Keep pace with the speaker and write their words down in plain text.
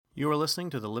You are listening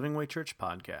to the Living Way Church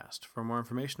podcast. For more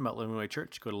information about Living Way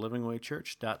Church, go to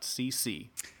livingwaychurch.cc.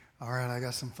 All right, I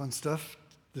got some fun stuff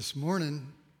this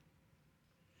morning.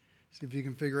 See if you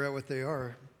can figure out what they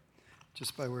are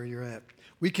just by where you're at.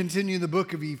 We continue the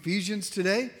book of Ephesians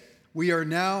today. We are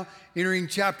now entering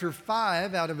chapter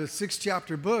 5 out of a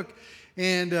 6-chapter book.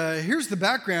 And here's the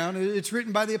background. It's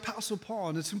written by the Apostle Paul.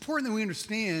 And it's important that we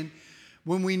understand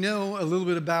when we know a little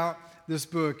bit about this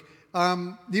book.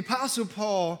 The Apostle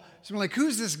Paul, so we're like,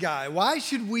 who's this guy? Why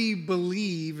should we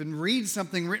believe and read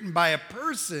something written by a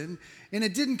person and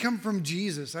it didn't come from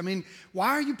Jesus? I mean,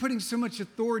 why are you putting so much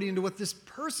authority into what this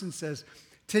person says?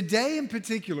 Today in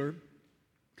particular,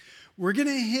 we're going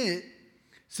to hit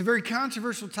some very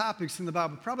controversial topics in the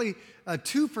Bible, probably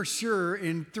 2 for sure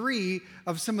and 3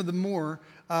 of some of the more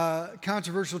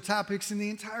controversial topics in the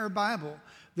entire Bible.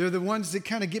 They're the ones that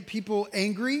kind of get people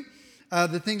angry.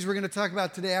 The things we're going to talk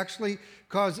about today actually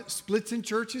cause splits in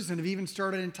churches and have even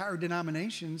started entire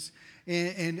denominations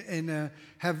and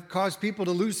have caused people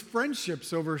to lose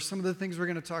friendships over some of the things we're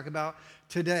going to talk about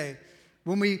today.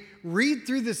 When we read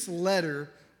through this letter,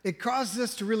 it causes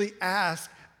us to really ask,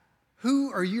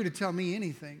 who are you to tell me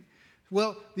anything?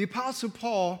 Well, the Apostle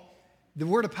Paul, the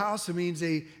word apostle means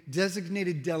a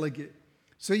designated delegate.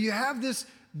 So you have this,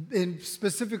 and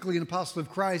specifically an apostle of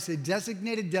Christ, a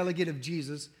designated delegate of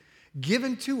Jesus,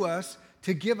 given to us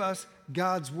to give us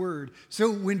God's word.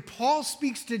 So when Paul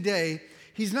speaks today,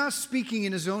 he's not speaking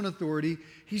in his own authority.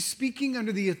 He's speaking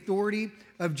under the authority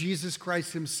of Jesus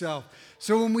Christ himself.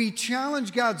 So when we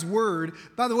challenge God's word,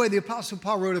 by the way, the Apostle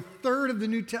Paul wrote a third of the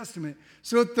New Testament.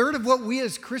 So a third of what we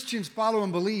as Christians follow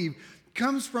and believe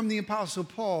comes from the Apostle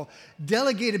Paul,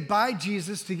 delegated by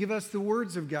Jesus to give us the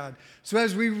words of God. So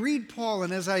as we read Paul,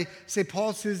 and as I say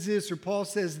Paul says this or Paul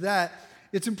says that,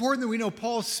 it's important that we know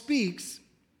Paul speaks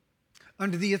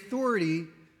under the authority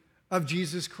of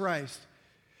Jesus Christ.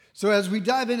 So as we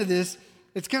dive into this,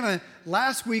 it's kind of,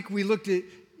 last week we looked at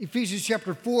Ephesians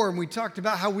chapter 4, and we talked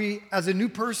about how we, as a new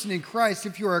person in Christ,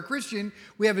 if you are a Christian,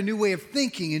 we have a new way of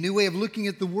thinking, a new way of looking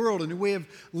at the world, a new way of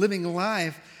living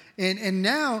life. And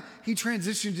now he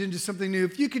transitions into something new.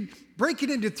 If you could break it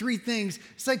into 3 things,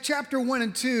 it's like chapter 1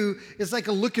 and 2 is like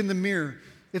a look in the mirror.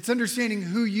 It's understanding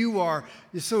who you are.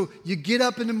 So you get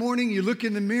up in the morning, you look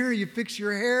in the mirror, you fix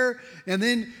your hair, and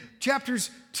then chapters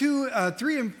 3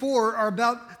 and 4 are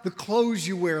about the clothes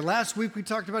you wear. Last week we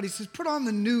talked about, he says, put on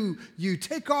the new you,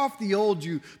 take off the old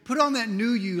you, put on that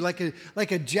new you, like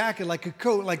a jacket, like a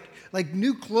coat, like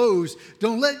new clothes.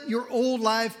 Don't let your old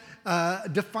life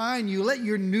define you. Let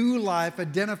your new life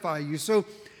identify you. So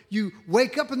you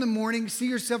wake up in the morning, see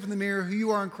yourself in the mirror, who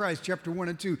you are in Christ, chapter 1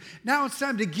 and 2. Now it's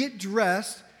time to get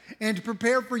dressed and to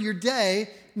prepare for your day,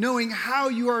 knowing how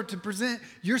you are to present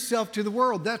yourself to the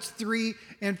world. That's 3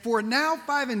 and 4. Now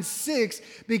 5 and 6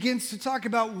 begins to talk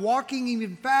about walking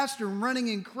even faster and running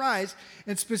in Christ,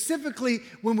 and specifically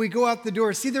when we go out the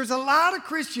door. See, there's a lot of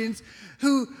Christians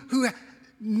who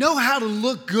know how to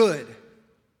look good.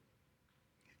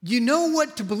 You know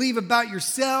what to believe about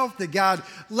yourself, that God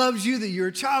loves you, that you're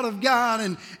a child of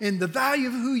God, and the value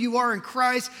of who you are in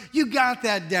Christ. You got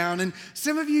that down. And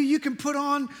some of you can put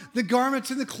on the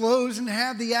garments and the clothes and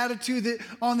have the attitude that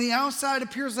on the outside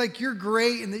appears like you're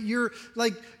great and that you're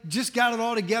like just got it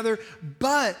all together.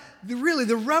 But really,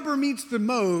 the rubber meets the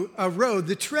road.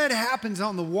 The tread happens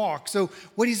on the walk. So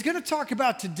what he's going to talk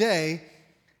about today,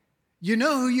 you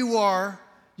know who you are.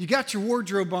 You got your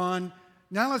wardrobe on.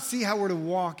 Now let's see how we're to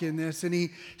walk in this. And he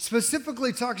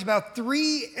specifically talks about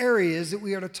 3 areas that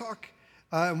we are to talk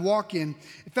and walk in.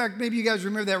 In fact, maybe you guys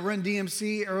remember that Run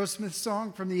DMC Aerosmith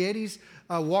song from the 80s,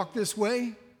 Walk This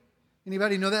Way.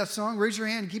 Anybody know that song? Raise your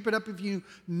hand and keep it up if you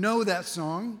know that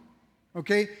song.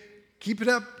 Okay, keep it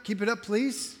up,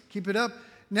 please. Keep it up.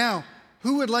 Now,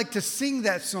 who would like to sing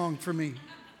that song for me?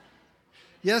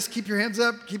 Yes, keep your hands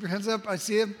up. Keep your hands up. I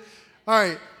see them. All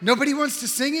right, nobody wants to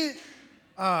sing it?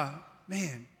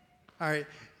 Man, all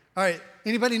right.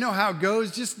 Anybody know how it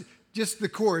goes? Just the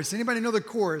chorus. Anybody know the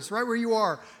chorus? Right where you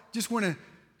are. Just want to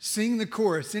sing the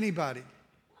chorus. Anybody?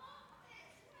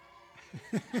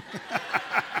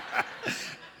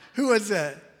 Who was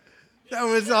that? That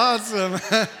was awesome.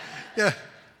 Yeah.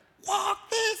 Walk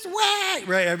this way.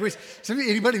 Right.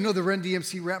 Anybody know the Run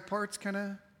DMC rap parts? Kind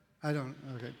of. I don't.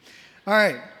 Okay. All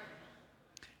right.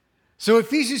 So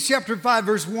Ephesians chapter 5,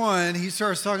 verse 1, he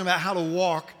starts talking about how to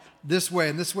walk this way.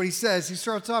 And this is what he says. He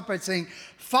starts off by saying,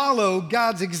 follow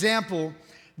God's example,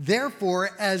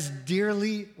 therefore, as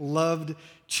dearly loved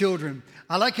children.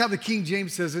 I like how the King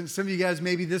James says it. And some of you guys,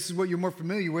 maybe this is what you're more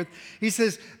familiar with. He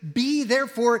says, be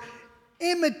therefore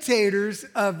imitators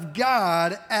of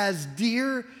God as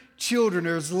dear children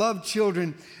or as loved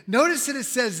children, notice that it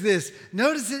says this.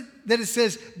 That it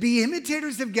says, be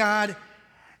imitators of God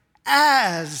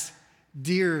as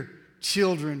dear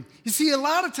children. You see, a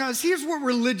lot of times, here's what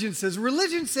religion says.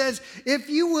 Religion says, if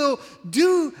you will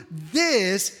do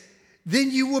this, then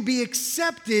you will be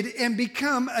accepted and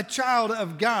become a child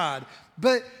of God.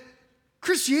 But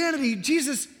Christianity,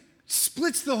 Jesus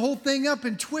splits the whole thing up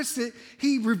and twists it.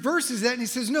 He reverses that and he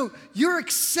says, no, you're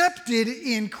accepted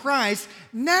in Christ.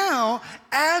 Now,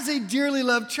 as a dearly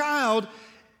loved child,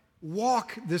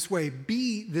 walk this way,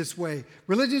 be this way.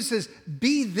 Religion says,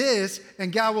 be this,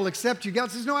 and God will accept you. God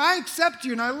says, no, I accept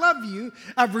you and I love you.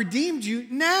 I've redeemed you.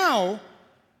 Now,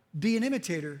 be an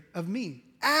imitator of me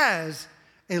as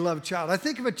a loved child. I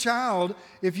think of a child,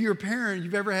 if you're a parent,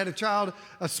 you've ever had a child,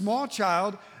 a small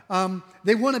child,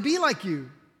 they want to be like you.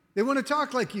 They want to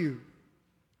talk like you.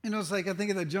 You know, it's like, I think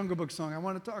of that Jungle Book song. I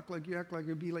want to talk like you, act like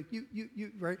you, be like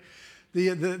you, right?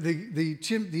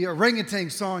 The orangutan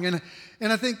song. And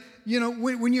I think, you know,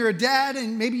 when you're a dad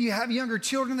and maybe you have younger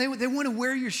children, they want to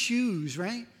wear your shoes,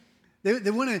 right?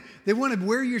 They want to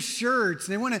wear your shirts.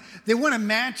 They want to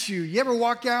match you. You ever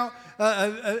walk out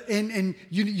and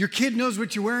your kid knows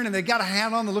what you're wearing and they got a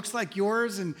hat on that looks like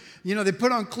yours, and you know they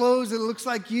put on clothes that looks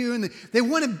like you, and they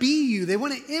want to be you. They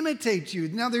want to imitate you.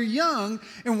 Now they're young,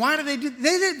 and why do they do?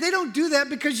 They don't do that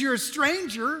because you're a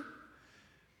stranger.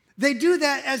 They do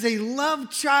that as a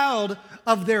loved child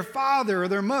of their father or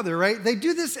their mother, right? They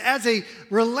do this as a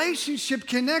relationship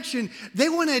connection. They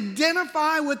want to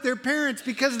identify with their parents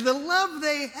because of the love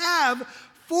they have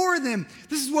for them.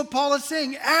 This is what Paul is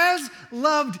saying. As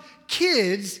loved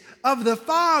kids of the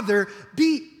Father,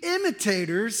 be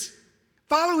imitators.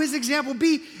 Follow his example.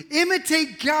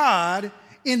 Imitate God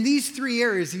in these three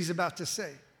areas he's about to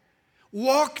say.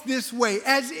 Walk this way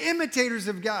as imitators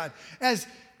of God, as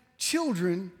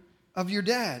children of your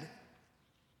dad.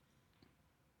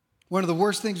 One of the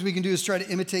worst things we can do is try to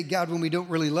imitate God when we don't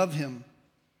really love him.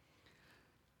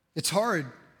 It's hard.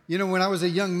 You know, when I was a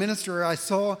young minister, I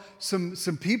saw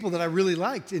some people that I really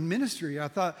liked in ministry. I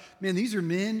thought, man, these are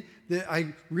men that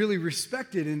I really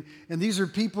respected, and these are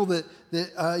people that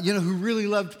you know, who really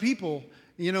loved people.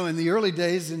 You know, in the early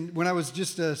days, and when I was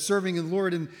just serving the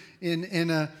Lord,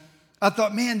 and I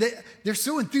thought, man, they're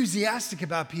so enthusiastic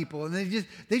about people, and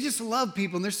they just love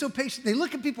people, and they're so patient. They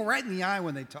look at people right in the eye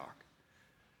when they talk,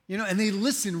 you know, and they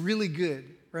listen really good,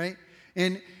 right?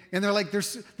 And they're like,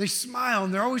 they smile,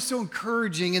 and they're always so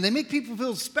encouraging, and they make people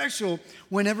feel special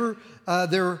whenever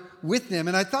they're with them.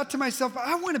 And I thought to myself,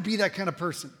 I want to be that kind of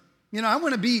person. You know, I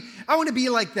want to be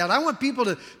like that. I want people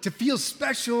to feel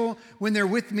special when they're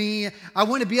with me. I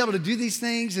want to be able to do these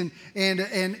things,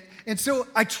 and so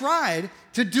I tried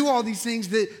to do all these things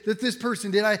that this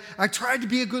person did. I tried to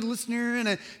be a good listener,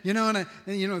 and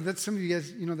that's some of you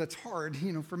guys, you know, that's hard.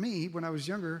 You know, for me when I was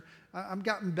younger, I've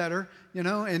gotten better. You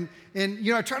know, and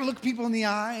you know, I try to look people in the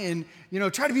eye, and you know,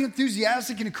 try to be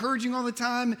enthusiastic and encouraging all the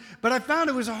time. But I found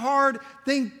it was a hard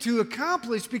thing to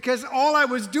accomplish because all I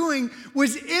was doing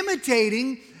was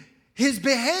imitating his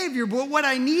behavior. But what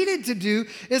I needed to do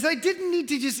is I didn't need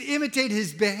to just imitate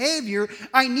his behavior.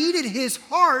 I needed his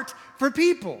heart for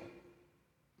people.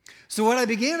 So what I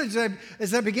began to do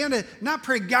is I began to not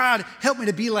pray, God, help me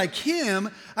to be like him.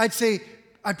 I'd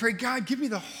pray, God, give me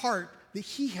the heart that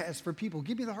he has for people.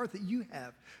 Give me the heart that you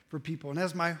have for people. And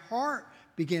as my heart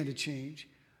began to change,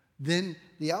 then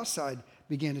the outside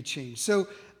began to change. So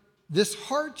this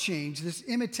heart change, this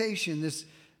imitation,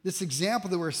 this example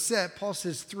that we're set, Paul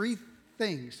says three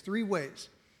ways.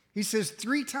 He says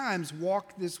 3 times,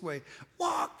 walk this way.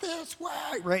 Walk this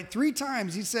way, right? 3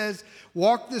 times he says,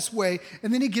 walk this way.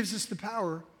 And then he gives us the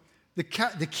power, the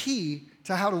key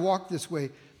to how to walk this way.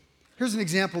 Here's an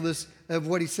example of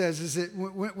what he says, is that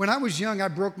when I was young, I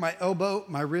broke my elbow,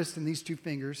 my wrist, and these 2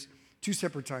 fingers, 2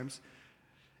 separate times.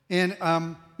 And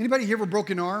anybody here ever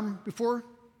broke an arm before?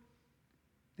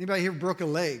 Anybody here broke a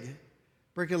leg?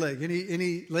 Break a leg.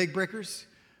 Any leg breakers?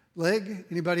 Leg?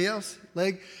 Anybody else?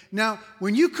 Leg? Now,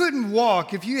 when you couldn't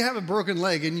walk, if you have a broken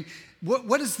leg, and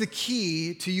what is the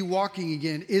key to you walking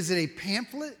again? Is it a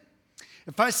pamphlet?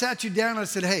 If I sat you down and I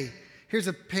said, hey, here's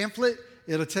a pamphlet,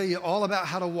 it'll tell you all about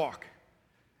how to walk.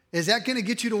 Is that going to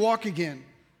get you to walk again?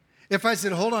 If I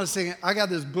said, hold on a second, I got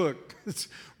this book that's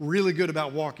really good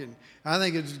about walking. I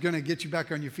think it's going to get you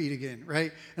back on your feet again,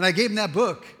 right? And I gave him that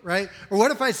book, right? Or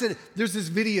what if I said, there's this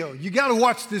video. You got to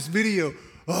watch this video.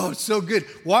 Oh, it's so good.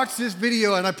 Watch this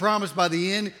video, and I promise by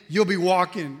the end, you'll be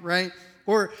walking, right?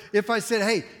 Or if I said,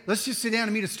 hey, let's just sit down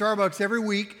and meet at Starbucks every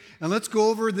week and let's go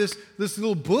over this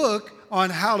little book on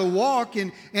how to walk,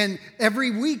 and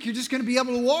every week you're just going to be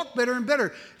able to walk better and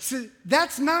better. So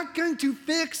that's not going to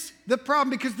fix the problem,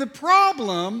 because the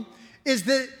problem is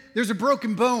that there's a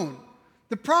broken bone.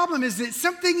 The problem is that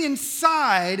something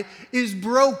inside is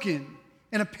broken.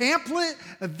 And a pamphlet,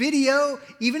 a video,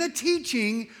 even a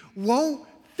teaching won't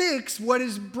fix what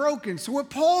is broken. So what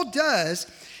Paul does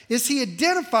is he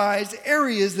identifies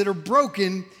areas that are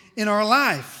broken in our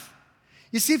life.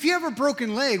 You see, if you have a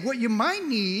broken leg, what you might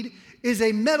need is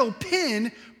a metal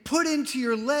pin put into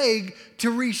your leg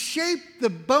to reshape the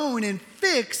bone and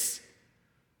fix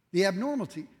the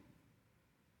abnormality.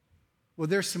 Well,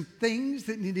 there's some things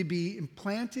that need to be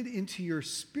implanted into your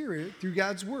spirit through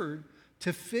God's word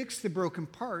to fix the broken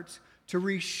parts, to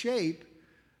reshape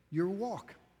your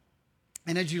walk.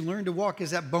 And as you learn to walk,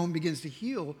 as that bone begins to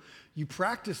heal, you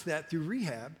practice that through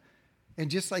rehab. And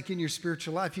just like in your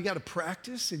spiritual life, you got to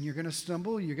practice, and you're going to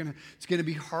stumble. It's going to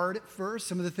be hard at first.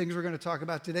 Some of the things we're going to talk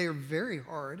about today are very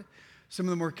hard. Some of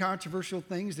the more controversial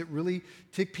things that really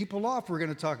tick people off we're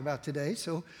going to talk about today.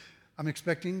 So I'm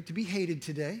expecting to be hated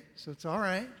today, so it's all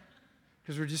right,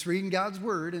 because we're just reading God's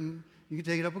word, and you can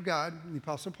take it up with God and the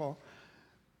Apostle Paul.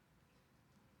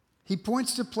 He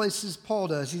points to places, Paul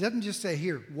does. He doesn't just say,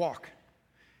 here, walk.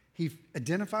 He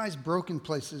identifies broken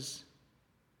places,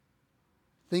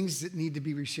 things that need to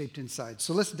be reshaped inside.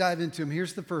 So let's dive into them.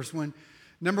 Here's the first one.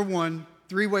 Number one,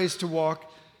 3 ways to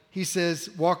walk. He says,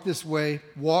 walk this way,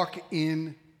 walk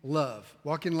in love.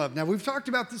 Walk in love. Now, we've talked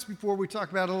about this before. We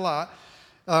talk about it a lot.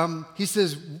 He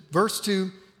says, verse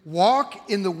 2, walk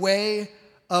in the way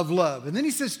of love. And then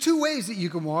he says 2 ways that you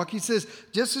can walk. He says,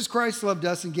 just as Christ loved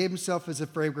us and gave himself as a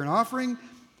fragrant offering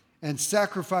and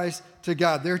sacrifice to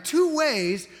God. There are 2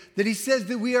 ways that he says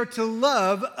that we are to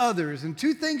love others, and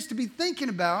 2 things to be thinking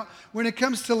about when it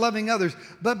comes to loving others.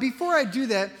 But before I do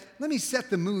that, let me set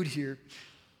the mood here.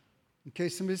 In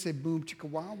case somebody say, boom, chicka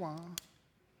wah wah.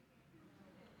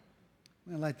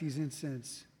 I light these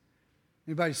incense.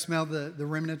 Anybody smell the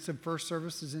remnants of first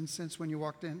service's incense when you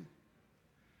walked in?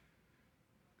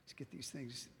 Let's get these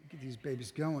things, get these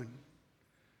babies going.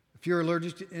 If you're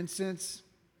allergic to incense,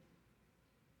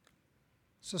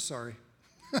 so sorry.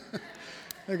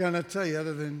 I got nothing to tell you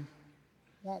other than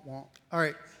womp womp. All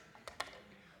right.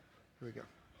 Here we go.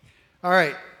 All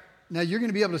right. Now you're going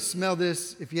to be able to smell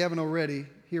this, if you haven't already,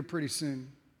 here pretty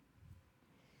soon.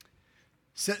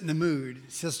 Setting the mood.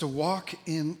 It says to walk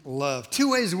in love.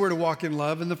 2 ways we're to walk in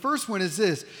love. And the first one is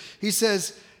this. He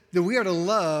says that we are to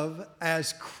love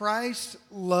as Christ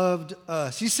loved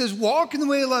us. He says, walk in the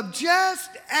way of love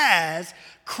just as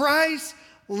Christ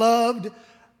loved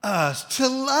us. To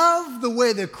love the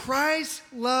way that Christ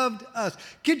loved us.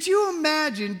 Could you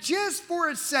imagine just for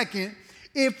a second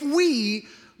if we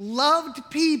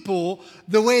loved people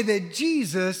the way that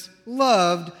Jesus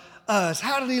loved us?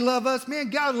 How did he love us? Man,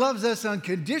 God loves us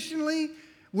unconditionally,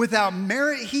 without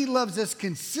merit. He loves us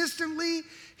consistently.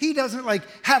 He doesn't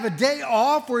have a day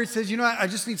off where he says, you know, I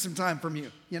just need some time from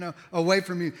you, away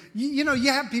from you.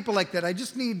 You have people like that. I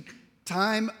just need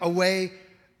time away,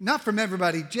 not from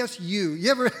everybody, just you.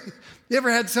 You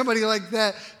ever had somebody like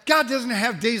that? God doesn't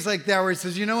have days like that where he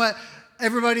says, you know what?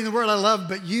 Everybody in the world I love,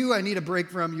 but you, I need a break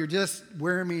from. You're just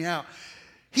wearing me out.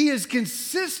 He is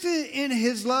consistent in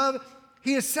his love.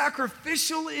 He is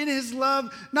sacrificial in his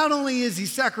love. Not only is he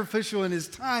sacrificial in his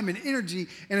time and energy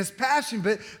and his passion,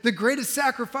 but the greatest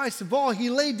sacrifice of all, he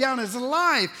laid down his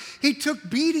life. He took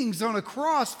beatings on a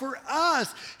cross for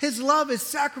us. His love is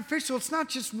sacrificial. It's not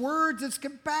just words, it's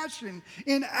compassion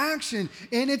in action,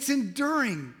 and it's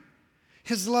enduring.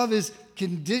 His love is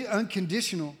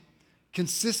unconditional,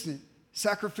 consistent,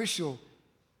 sacrificial,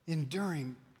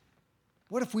 enduring.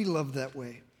 What if we loved that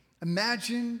way?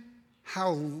 Imagine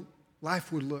how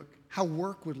life would look, how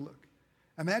work would look.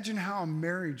 Imagine how a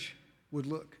marriage would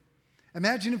look.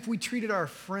 Imagine if we treated our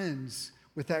friends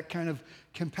with that kind of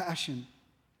compassion.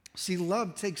 See,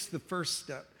 love takes the first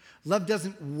step. Love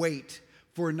doesn't wait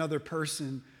for another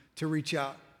person to reach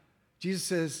out. Jesus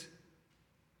says,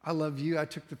 I love you. I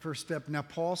took the first step. Now,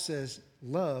 Paul says,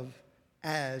 love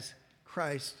as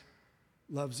Christ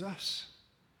loves us.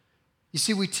 You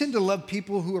see, we tend to love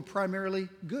people who are primarily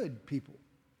good people,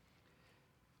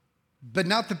 but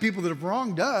not the people that have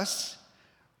wronged us.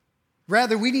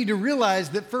 Rather, we need to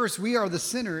realize that first, we are the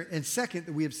sinner, and second,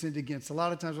 that we have sinned against. A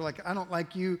lot of times we're like, I don't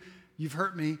like you, you've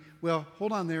hurt me. Well,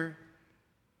 hold on there.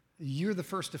 You're the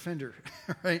first offender,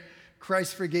 right?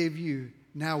 Christ forgave you.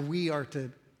 Now we are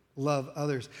to love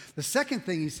others. The second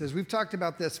thing he says, we've talked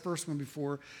about this first one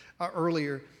before,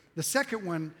 earlier. The second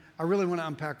one, I really want to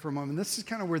unpack for a moment. This is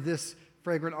kind of where this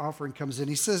fragrant offering comes in.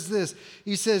 He says this.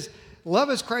 He says, love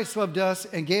as Christ loved us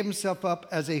and gave himself up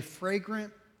as a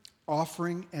fragrant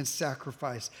offering and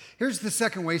sacrifice. Here's the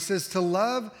second way. He says to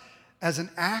love as an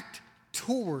act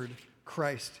toward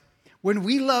Christ. When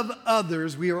we love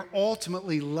others, we are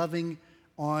ultimately loving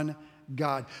on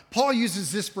God. Paul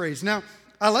uses this phrase. Now,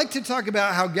 I like to talk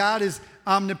about how God is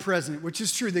omnipresent, which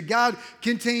is true, that God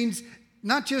contains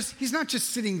he's not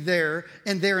just sitting there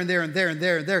and there and there and there and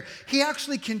there and there. He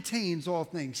actually contains all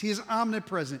things. He is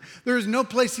omnipresent. There is no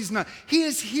place he's not. He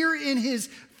is here in his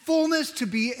fullness to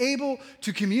be able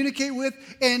to communicate with,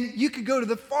 and you could go to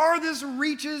the farthest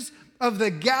reaches of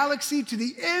the galaxy to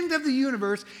the end of the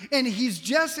universe, and he's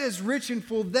just as rich and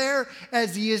full there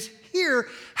as he is here.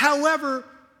 However,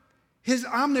 his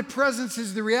omnipresence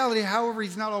is the reality. However,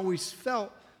 he's not always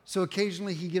felt. So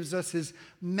occasionally he gives us his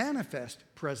manifest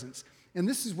presence. And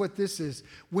this is what this is.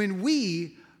 When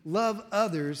we love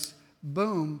others,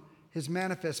 boom, his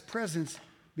manifest presence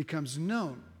becomes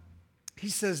known. He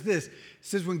says this. He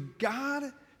says, when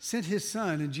God sent his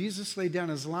son and Jesus laid down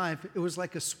his life, it was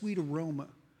like a sweet aroma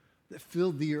that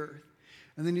filled the earth.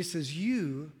 And then he says,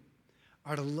 you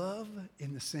are to love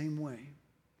in the same way.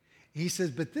 He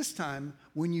says, but this time,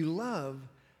 when you love,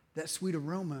 that sweet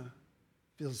aroma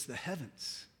fills the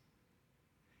heavens.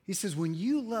 He says, when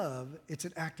you love, it's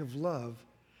an act of love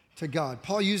to God.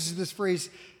 Paul uses this phrase,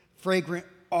 fragrant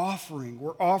offering.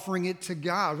 We're offering it to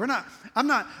God. I'm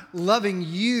not loving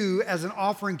you as an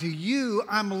offering to you.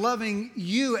 I'm loving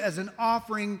you as an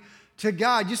offering to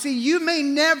God. You see, you may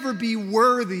never be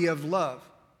worthy of love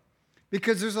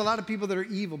because there's a lot of people that are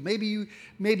evil. Maybe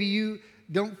you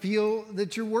don't feel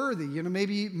that you're worthy. You know,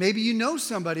 maybe you know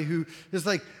somebody who is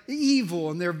like evil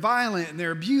and they're violent and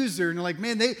they're abuser and you're like,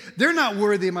 man, they're not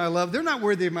worthy of my love. They're not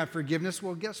worthy of my forgiveness.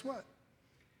 Well, guess what?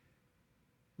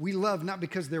 We love not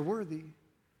because they're worthy.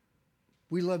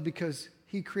 We love because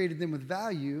he created them with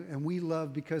value, and we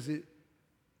love because it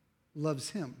loves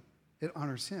him. It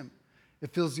honors him.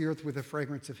 It fills the earth with the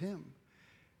fragrance of him.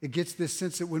 It gets this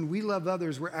sense that when we love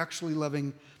others, we're actually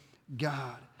loving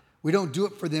God. We don't do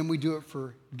it for them, we do it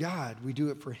for God. We do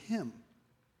it for him.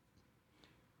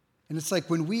 And it's like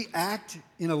when we act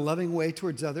in a loving way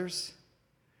towards others,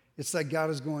 it's like God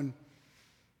is going,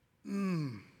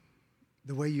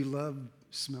 the way you love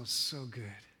smells so good.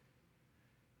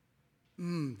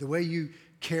 The way you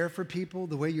care for people,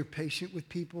 the way you're patient with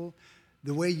people,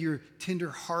 the way you're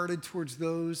tender-hearted towards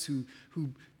those who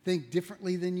think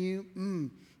differently than you.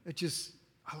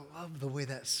 I love the way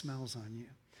that smells on you.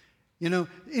 You know,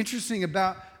 interesting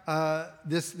about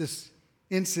this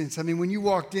incense. I mean, when you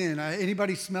walked in,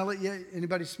 anybody smell it yet?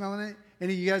 Anybody smelling it?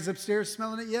 Any of you guys upstairs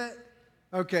smelling it yet?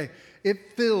 Okay.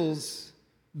 It fills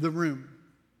the room.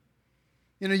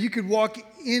 You know, you could walk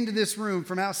into this room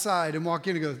from outside and walk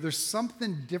in and go, there's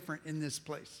something different in this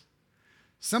place.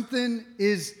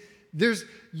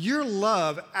 Your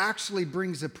love actually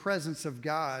brings a presence of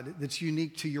God that's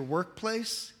unique to your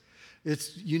workplace.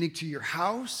 It's unique to your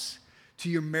house, to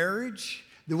your marriage.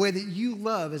 The way that you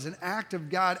love as an act of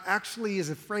God actually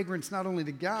is a fragrance not only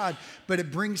to God, but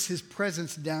it brings his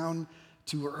presence down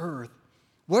to earth.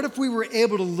 What if we were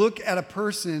able to look at a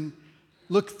person,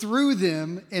 look through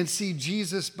them, and see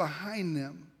Jesus behind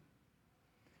them?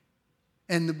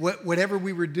 And whatever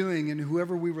we were doing and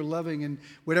whoever we were loving and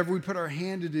whatever we put our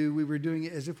hand to do, we were doing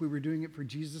it as if we were doing it for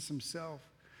Jesus himself.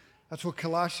 That's what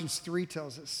Colossians 3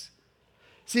 tells us.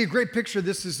 See, a great picture of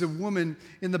this is a woman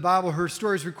in the Bible. Her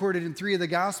story is recorded in 3 of the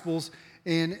Gospels.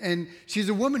 And she's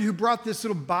a woman who brought this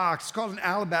little box. It's called an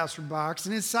alabaster box.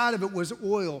 And inside of it was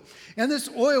oil. And this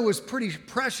oil was pretty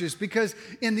precious because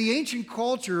in the ancient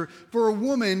culture, for a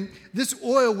woman, this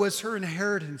oil was her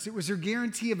inheritance. It was her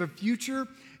guarantee of a future.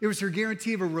 It was her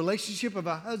guarantee of a relationship, of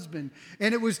a husband.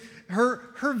 And it was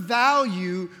her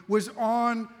value was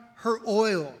on her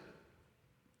oil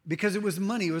because it was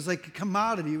money. It was like a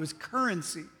commodity. It was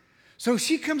currency. So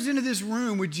she comes into this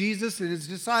room with Jesus and his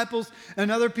disciples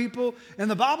and other people.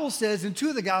 And the Bible says in 2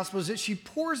 of the Gospels that she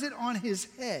pours it on his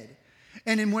head.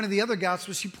 And in one of the other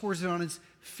Gospels, she pours it on his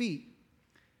feet.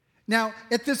 Now,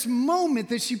 at this moment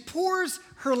that she pours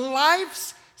her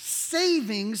life's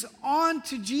savings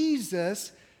onto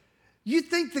Jesus, you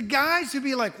think the guys would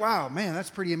be like, wow, man, that's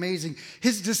pretty amazing.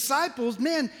 His disciples,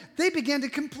 man, they began to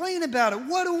complain about it.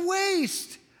 What a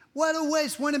waste. What a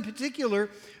waste. One in particular,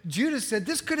 Judas said,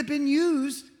 this could have been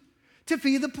used to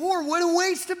feed the poor. What a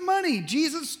waste of money.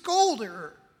 Jesus scolded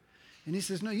her. And he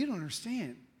says, no, you don't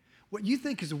understand. What you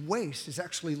think is a waste is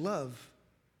actually love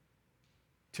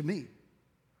to me.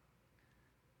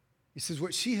 He says,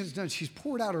 what she has done, she's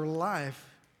poured out her life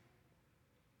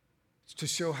to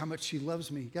show how much she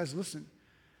loves me. Guys, listen.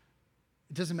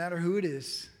 It doesn't matter who it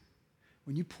is.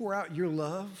 When you pour out your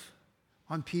love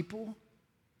on people,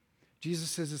 Jesus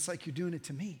says it's like you're doing it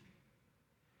to me.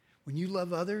 When you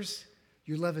love others,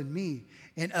 you're loving me.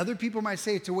 And other people might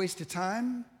say it's a waste of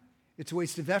time, it's a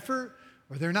waste of effort,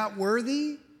 or they're not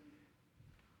worthy.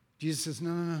 Jesus says,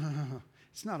 no.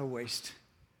 It's not a waste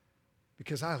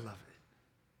because I love it.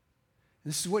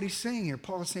 And this is what he's saying here.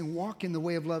 Paul is saying, walk in the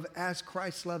way of love as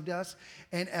Christ loved us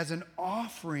and as an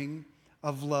offering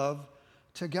of love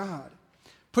to God.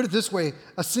 Put it this way,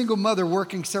 a single mother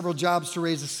working several jobs to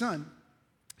raise a son.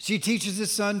 She teaches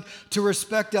his son to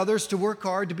respect others, to work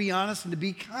hard, to be honest, and to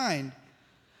be kind.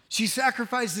 She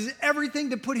sacrifices everything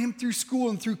to put him through school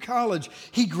and through college.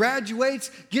 He graduates,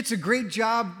 gets a great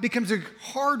job, becomes a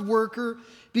hard worker,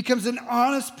 becomes an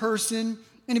honest person,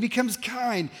 and he becomes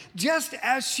kind, just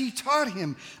as she taught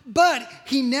him. But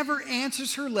he never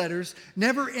answers her letters,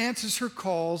 never answers her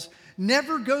calls,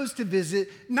 never goes to visit,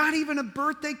 not even a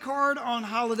birthday card on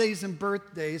holidays and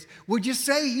birthdays. Would you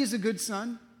say he's a good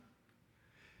son?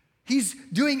 He's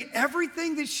doing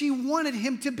everything that she wanted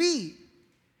him to be.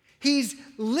 He's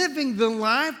living the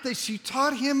life that she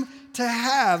taught him to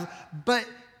have, but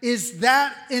is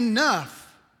that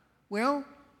enough? Well,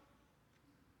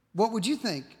 what would you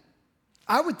think?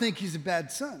 I would think he's a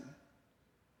bad son.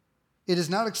 It is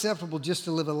not acceptable just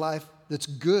to live a life that's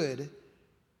good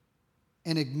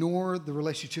and ignore the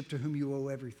relationship to whom you owe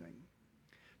everything.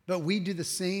 But we do the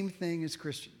same thing as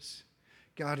Christians.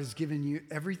 God has given you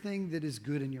everything that is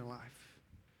good in your life.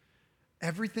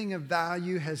 Everything of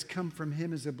value has come from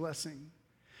him as a blessing.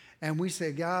 And we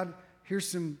say, God, here's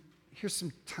some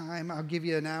time. I'll give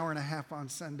you an hour and a half on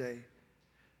Sunday,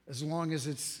 as long as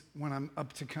it's when I'm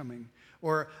up to coming.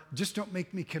 Or just don't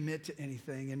make me commit to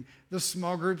anything. And those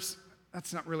small groups,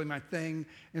 that's not really my thing.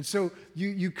 And so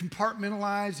you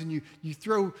compartmentalize and you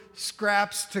throw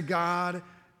scraps to God.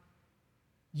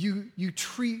 You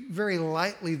treat very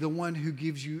lightly the one who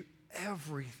gives you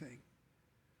everything.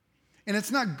 And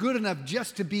it's not good enough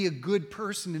just to be a good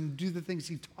person and do the things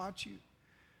he taught you.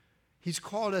 He's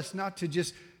called us not to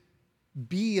just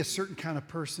be a certain kind of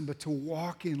person, but to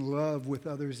walk in love with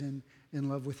others and in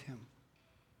love with him.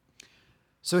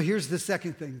 So here's the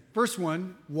second thing. First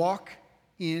one, walk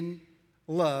in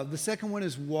love. The second one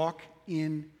is walk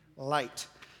in light.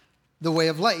 The way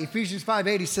of light. Ephesians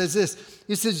 5:8 says this.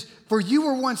 He says, for you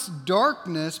were once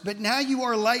darkness, but now you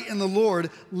are light in the Lord.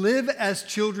 Live as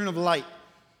children of light.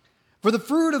 For the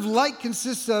fruit of light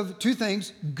consists of three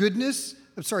things, goodness,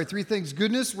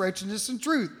 righteousness, and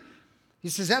truth. He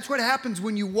says that's what happens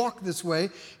when you walk this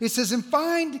way. He says, and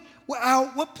find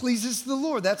out what pleases the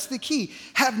Lord. That's the key.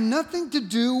 Have nothing to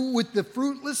do with the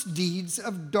fruitless deeds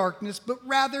of darkness, but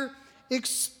rather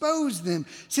expose them.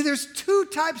 See, there's two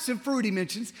types of fruit he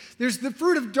mentions. There's the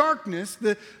fruit of darkness,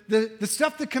 the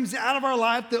stuff that comes out of our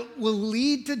life that will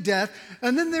lead to death.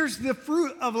 And then there's the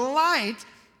fruit of light,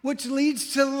 which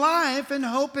leads to life and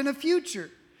hope in a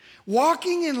future.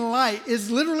 Walking in light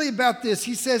is literally about this.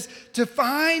 He says, to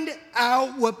find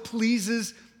out what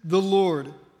pleases the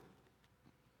Lord.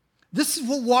 This is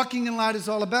what walking in light is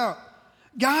all about.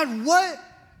 God, what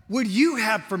would you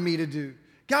have for me to do?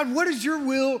 God, what is your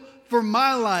will for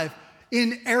my life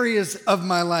in areas of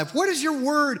my life? What is your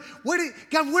word?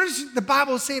 God, what does the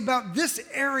Bible say about this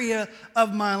area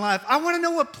of my life? I want to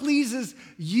know what pleases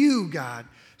you, God.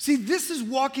 See, this is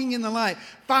walking in the light,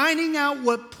 finding out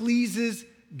what pleases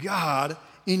God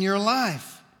in your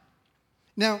life.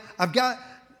 Now, I've got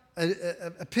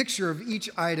a picture of each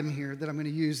item here that I'm going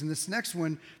to use. And this next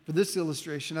one, for this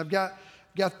illustration, I've got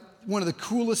one of the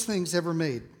coolest things ever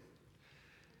made.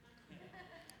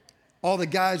 All the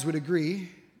guys would agree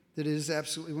that it is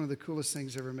absolutely one of the coolest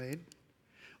things ever made.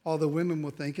 All the women will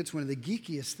think it's one of the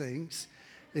geekiest things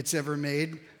it's ever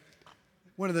made.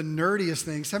 One of the nerdiest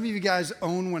things. How many of you guys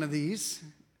own one of these?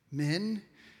 Men?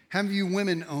 How many of you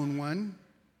women own one?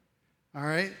 All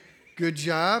right. Good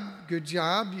job. Good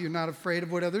job. You're not afraid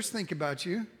of what others think about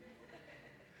you.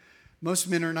 Most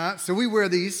men are not. So we wear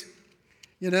these.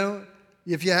 You know,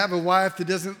 if you have a wife that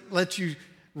doesn't let you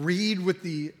read with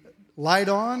the light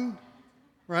on,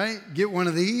 right? Get one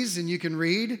of these and you can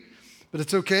read. But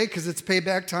it's okay because it's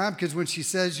payback time, because when she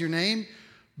says your name,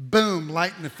 boom,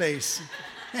 light in the face.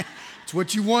 It's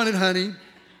what you wanted, honey,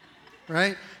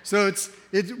 right? So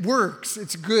it works.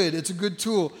 It's good. It's a good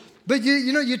tool. But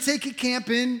you take it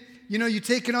camping. You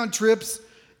take it on trips.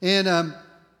 And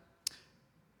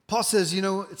Paul says,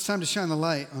 it's time to shine the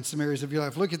light on some areas of your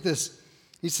life. Look at this.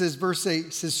 He says, verse 8,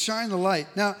 he says, shine the light.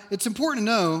 Now, it's important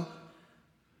to know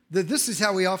that this is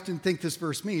how we often think this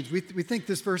verse means. We think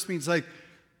this verse means like,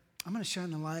 I'm going to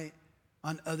shine the light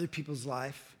on other people's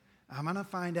life. I'm going to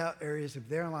find out areas of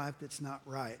their life that's not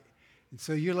right. And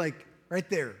so you're like, right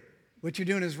there, what you're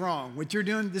doing is wrong. What you're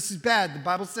doing, this is bad. The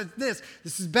Bible says this.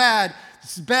 This is bad.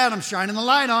 This is bad. I'm shining the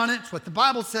light on it. It's what the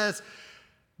Bible says.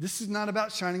 This is not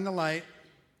about shining the light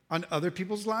on other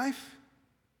people's life.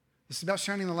 This is about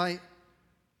shining the light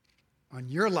on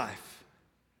your life.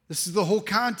 This is the whole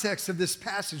context of this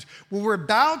passage. What we're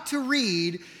about to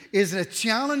read is a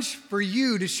challenge for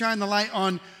you to shine the light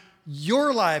on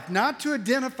your life, not to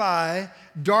identify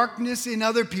darkness in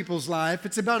other people's life.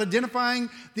 It's about identifying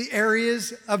the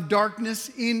areas of darkness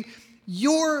in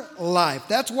your life.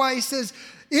 That's why he says,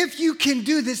 if you can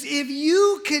do this,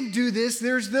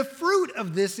 there's the fruit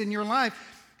of this in your life.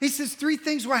 He says 3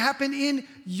 things will happen in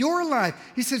your life.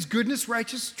 He says goodness,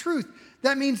 righteous, truth.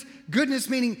 That means goodness,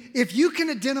 meaning if you can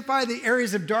identify the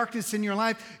areas of darkness in your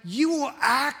life, you will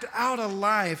act out a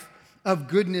life of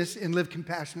goodness and live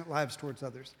compassionate lives towards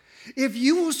others. If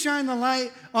you will shine the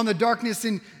light on the darkness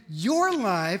in your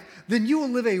life, then you will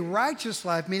live a righteous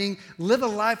life, meaning you will live a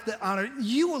life that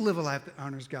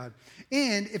honors God.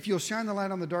 And if you'll shine the light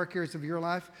on the dark areas of your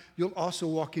life, you'll also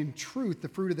walk in truth. The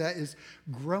fruit of that is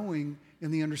growing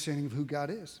in the understanding of who God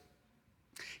is.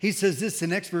 He says this, the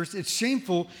next verse, it's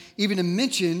shameful even to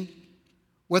mention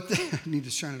I need to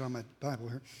shine it on my Bible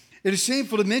here. It is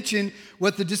shameful to mention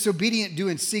what the disobedient do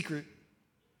in secret.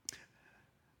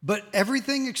 But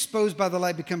everything exposed by the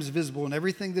light becomes visible, and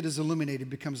everything that is illuminated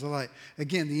becomes a light.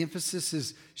 Again, the emphasis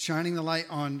is shining the light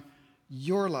on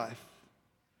your life.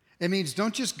 It means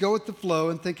don't just go with the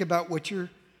flow and think about he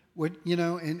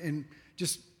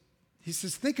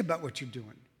says, think about what you're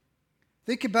doing.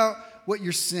 Think about what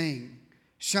you're saying.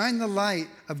 Shine the light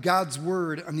of God's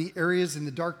word on the areas and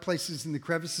the dark places and the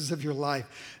crevices of your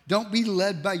life. Don't be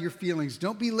led by your feelings.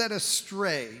 Don't be led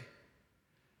astray.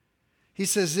 He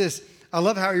says this. I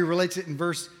love how he relates it in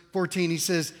verse 14. He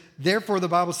says, therefore, the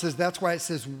Bible says, that's why it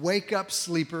says, wake up,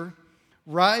 sleeper,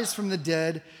 rise from the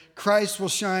dead, Christ will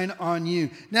shine on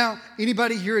you. Now,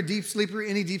 anybody here a deep sleeper?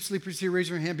 Any deep sleepers here? Raise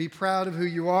your hand. Be proud of who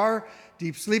you are.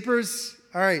 Deep sleepers.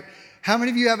 All right. How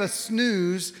many of you have a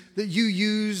snooze that you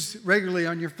use regularly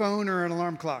on your phone or an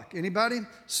alarm clock? Anybody?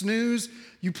 Snooze?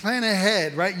 You plan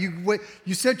ahead, right? You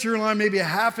set your alarm maybe a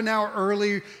half an hour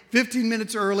early, 15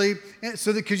 minutes early,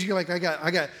 so that because you're like, I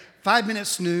got 5-minute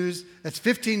snooze. That's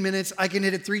 15 minutes. I can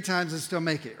hit it 3 times and still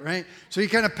make it, right? So you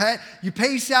kind of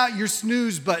pace out your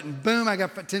snooze button. Boom, I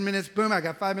got 10 minutes. Boom, I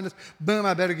got 5 minutes. Boom,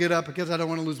 I better get up because I don't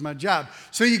want to lose my job.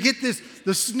 So you get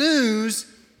the snooze.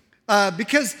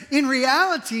 Because in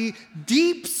reality,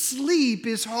 deep sleep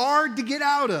is hard to get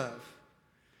out of.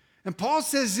 And Paul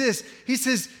says this. He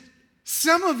says,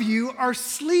 some of you are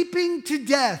sleeping to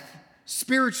death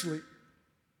spiritually.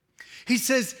 He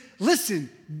says, listen,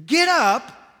 get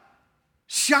up,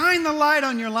 shine the light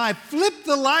on your life, flip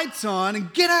the lights on,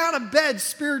 and get out of bed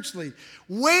spiritually.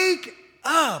 Wake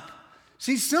up.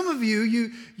 See, some of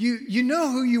you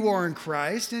know who you are in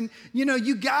Christ, and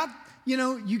you got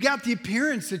the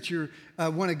appearance that you're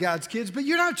one of God's kids, but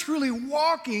you're not truly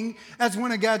walking as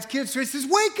one of God's kids. So he says,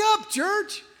 wake up,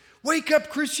 church. Wake up,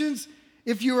 Christians.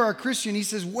 If you are a Christian, he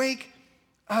says, wake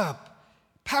up.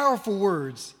 Powerful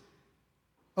words.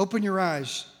 Open your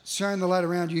eyes. Shine the light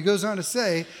around you. He goes on to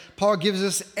say, Paul gives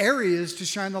us areas to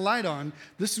shine the light on.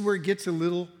 This is where it gets a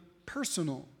little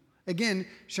personal. Again,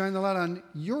 shine the light on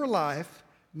your life,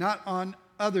 not on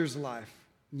others' life.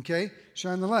 Okay?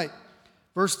 Shine the light.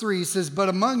 Verse 3 he says, but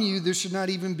among you there should not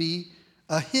even be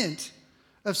a hint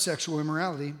of sexual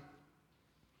immorality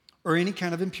or any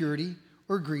kind of impurity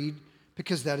or greed,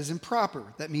 because that is improper.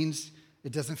 That means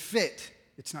it doesn't fit.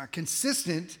 It's not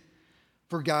consistent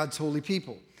for God's holy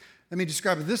people. Let me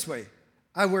describe it this way.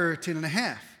 I wear a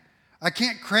 10.5. I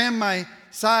can't cram my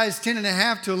size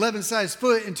 10.5 to 11 size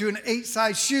foot into an 8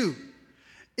 size shoe.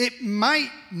 It might,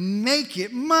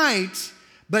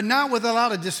 but not with a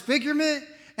lot of disfigurement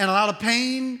and a lot of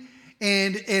pain,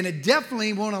 and it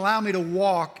definitely won't allow me to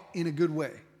walk in a good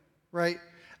way, right?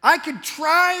 I could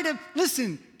try to,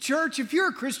 listen, church, if you're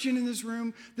a Christian in this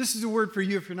room, this is a word for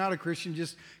you. If you're not a Christian,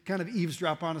 just kind of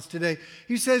eavesdrop on us today.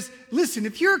 He says, listen,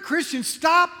 if you're a Christian,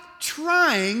 stop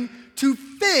trying to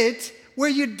fit where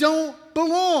you don't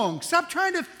belong. Stop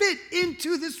trying to fit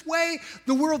into this way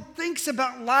the world thinks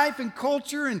about life and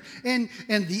culture and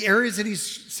the areas that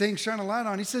he's saying shine a light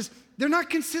on. He says, they're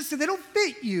not consistent. They don't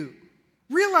fit you.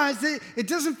 Realize that it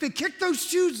doesn't fit. Kick those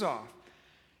shoes off.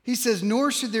 He says,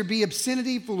 nor should there be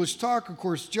obscenity, foolish talk, of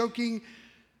course, joking,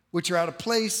 which are out of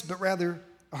place, but rather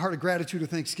a heart of gratitude or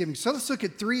thanksgiving. So let's look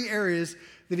at 3 areas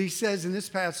that he says in this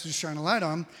passage to shine a light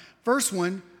on. First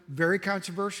one, very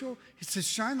controversial. He says,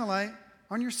 shine the light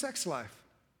on your sex life.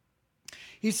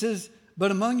 He says, But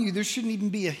among you, there shouldn't even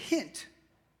be a hint.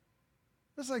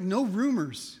 That's like no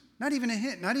rumors, not even a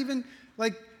hint, not even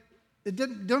like,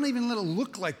 don't even let it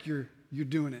look like you're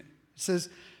doing it. It says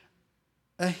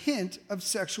a hint of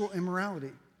sexual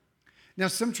immorality. Now,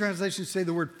 some translations say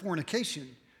the word fornication.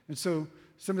 And so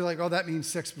somebody's like, oh, that means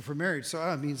sex before marriage. So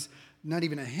it means not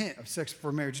even a hint of sex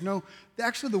before marriage. No,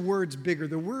 actually the word's bigger.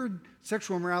 The word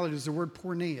sexual immorality is the word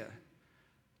porneia.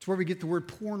 It's where we get the word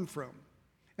porn from.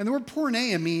 And the word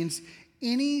porneia means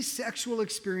any sexual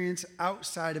experience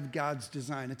outside of God's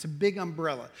design. It's a big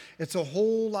umbrella. It's a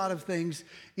whole lot of things,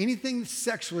 anything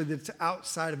sexually that's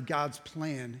outside of God's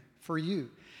plan for you.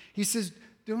 He says,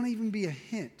 don't even be a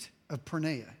hint of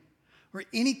porneia or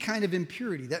any kind of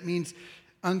impurity. That means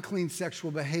unclean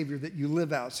sexual behavior that you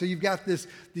live out. So you've got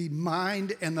the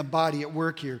mind and the body at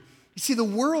work here. You see, the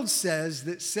world says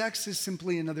that sex is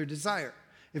simply another desire.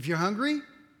 If you're hungry,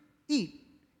 eat.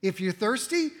 If you're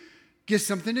thirsty, get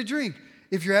something to drink.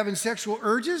 If you're having sexual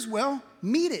urges, well,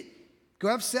 meet it. Go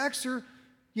have sex or,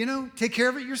 take care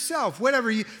of it yourself.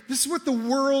 Whatever. This is what the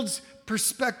world's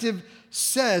perspective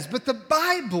says. But the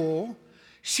Bible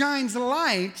shines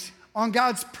light on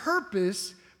God's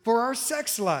purpose for our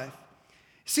sex life.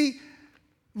 See,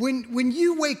 when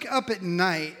you wake up at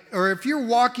night, or if you're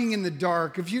walking in the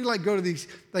dark, if you go to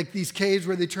these caves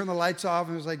where they turn the lights off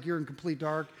and it's like you're in complete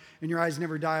dark and your eyes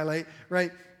never dilate,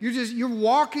 right? You're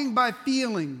walking by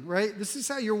feeling, right? This is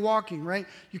how you're walking, right?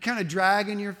 You're kind of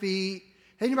dragging your feet.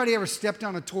 Anybody ever stepped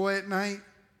on a toy at night?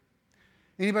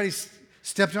 Anybody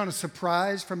stepped on a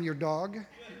surprise from your dog?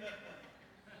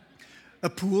 A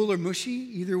pool or mushy,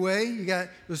 either way. You got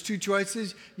those two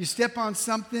choices. You step on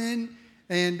something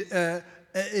and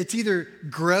it's either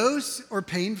gross or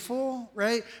painful,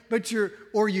 right?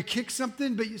 Or you kick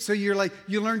something, so you're like,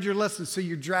 you learned your lesson. So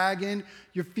you're dragging,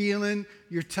 you're feeling,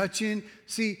 you're touching.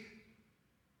 See,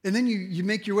 and then you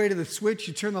make your way to the switch,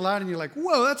 you turn the light and you're like,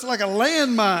 whoa, that's like a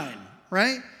landmine,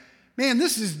 right? Man,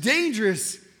 this is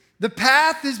dangerous. The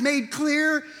path is made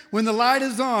clear when the light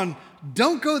is on.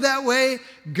 Don't go that way,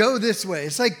 go this way.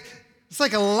 It's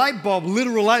like a light bulb,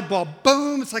 literal light bulb.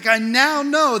 Boom. It's like I now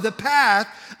know the path.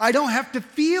 I don't have to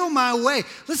feel my way.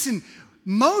 Listen,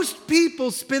 most people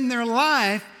spend their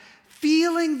life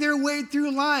feeling their way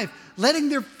through life, letting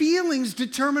their feelings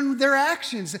determine their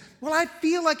actions. Well, I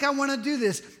feel like I want to do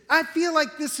this. I feel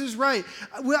like this is right.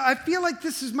 Well, I feel like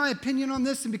this is my opinion on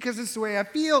this, and because it's the way I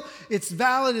feel, it's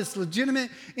valid, it's legitimate,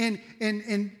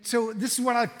 and so this is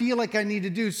what I feel like I need to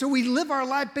do. So we live our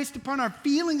life based upon our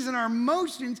feelings and our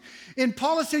emotions, and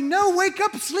Paul is saying, no, wake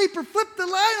up, sleeper, flip the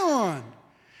light on.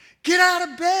 Get out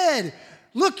of bed.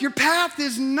 Look, your path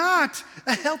is not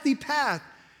a healthy path.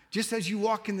 Just as you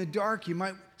walk in the dark, you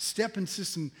might step into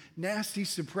some nasty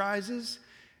surprises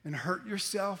and hurt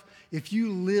yourself. If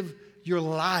you live your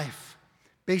life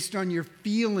based on your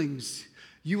feelings,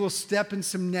 you will step in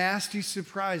some nasty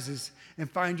surprises and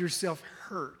find yourself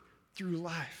hurt through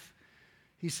life.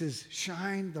 He says,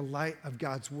 shine the light of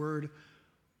God's word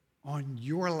on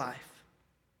your life.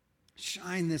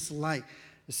 Shine this light.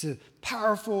 It's a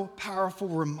powerful, powerful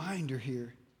reminder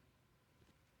here.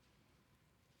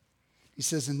 He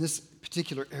says in this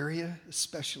particular area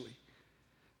especially,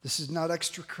 this is not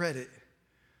extra credit.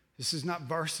 This is not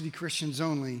varsity Christians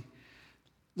only.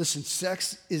 Listen,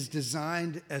 sex is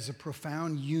designed as a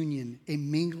profound union, a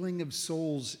mingling of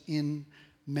souls in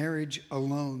marriage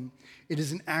alone. It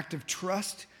is an act of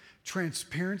trust,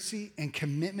 transparency, and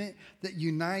commitment that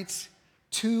unites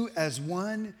two as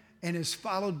one and is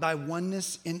followed by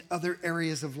oneness in other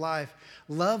areas of life.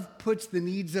 Love puts the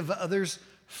needs of others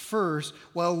first,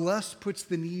 while lust puts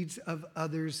the needs of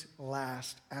others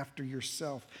last, after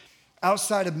yourself.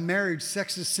 Outside of marriage,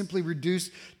 sex is simply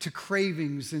reduced to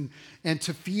cravings and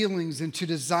to feelings and to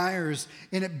desires,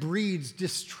 and it breeds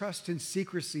distrust and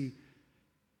secrecy.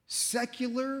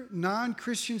 Secular,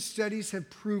 non-Christian studies have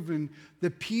proven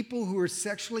that people who are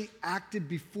sexually active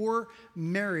before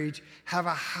marriage have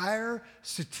a higher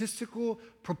statistical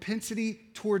propensity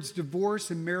towards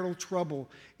divorce and marital trouble.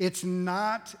 It's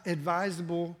not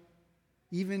advisable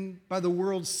even by the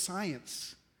world's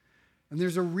science. And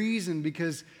there's a reason,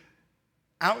 because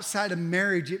outside of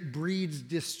marriage, it breeds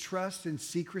distrust and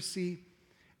secrecy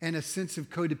and a sense of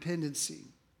codependency.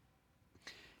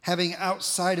 Having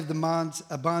outside of the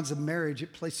bonds of marriage,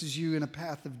 it places you in a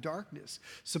path of darkness.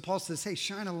 So Paul says, hey,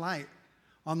 shine a light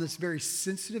on this very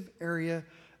sensitive area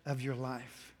of your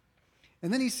life.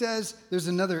 And then he says there's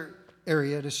another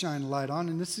area to shine a light on,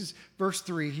 and this is verse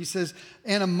 3. He says,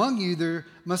 and among you there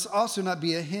must also not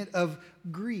be a hint of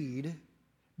greed,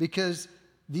 because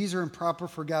these are improper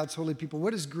for God's holy people.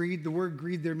 What is greed? The word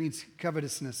greed there means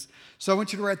covetousness. So I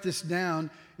want you to write this down,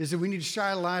 is that we need to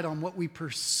shine a light on what we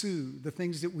pursue, the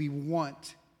things that we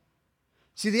want.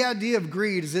 See, the idea of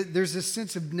greed is that there's this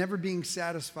sense of never being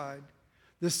satisfied,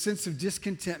 this sense of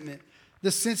discontentment,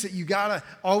 the sense that you got to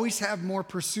always have more,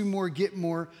 pursue more, get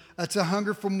more. It's a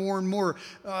hunger for more and more.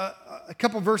 A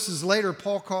couple verses later,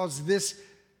 Paul calls this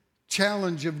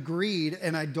challenge of greed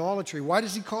and idolatry. Why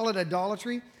does he call it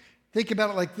idolatry? Think about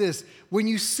it like this. When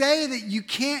you say that you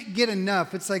can't get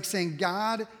enough, it's like saying,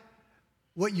 God,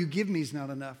 what you give me is not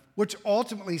enough. Which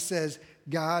ultimately says,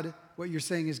 God, what you're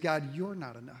saying is, God, you're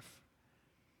not enough.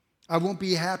 I won't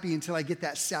be happy until I get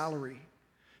that salary,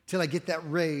 until I get that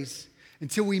raise,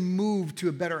 until we move to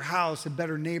a better house, a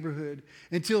better neighborhood,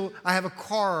 until I have a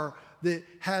car that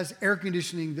has air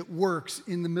conditioning that works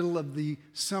in the middle of the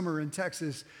summer in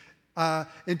Texas,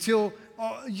 until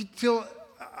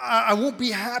I won't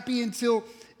be happy until,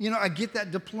 I get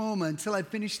that diploma, until I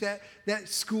finish that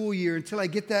school year, until I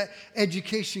get that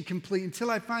education complete,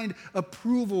 until I find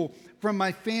approval from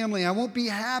my family. I won't be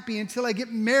happy until I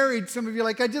get married. Some of you are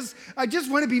like, I just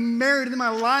want to be married and then my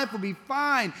life will be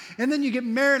fine. And then you get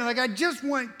married and like, I just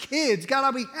want kids. God,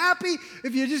 I'll be happy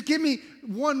if you just give me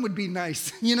one would be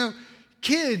nice,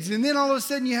 kids. And then all of a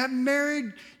sudden you're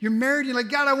married, you're like,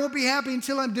 God, I won't be happy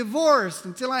until I'm divorced,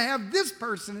 until I have this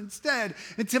person instead,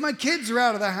 until my kids are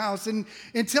out of the house, and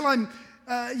until I'm,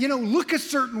 look a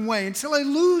certain way, until I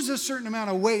lose a certain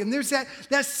amount of weight. And there's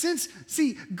that sense,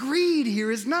 see, greed here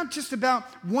is not just about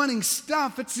wanting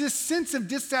stuff, it's this sense of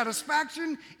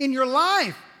dissatisfaction in your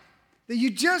life, that you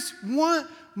just want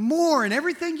more, and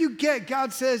everything you get,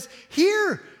 God says,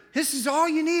 here, this is all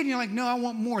you need. And you're like, no, I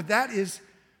want more. That is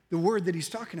the word that he's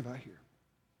talking about here.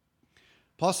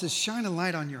 Paul says, shine a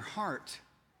light on your heart.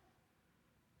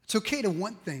 It's okay to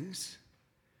want things.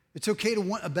 It's okay to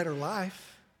want a better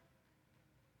life.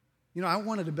 I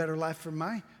wanted a better life for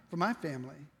my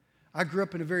family. I grew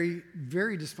up in a very,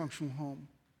 very dysfunctional home.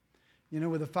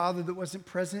 With a father that wasn't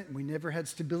present, and we never had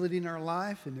stability in our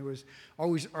life, and there was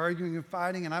always arguing and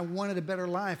fighting, and I wanted a better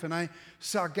life, and I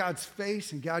saw God's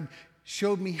face, and God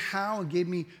showed me how and gave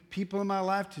me people in my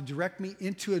life to direct me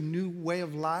into a new way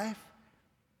of life.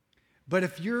 But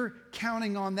if you're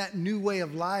counting on that new way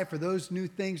of life or those new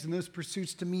things and those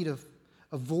pursuits to meet a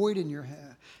void in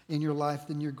your life,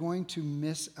 then you're going to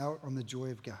miss out on the joy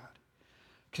of God.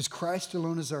 Because Christ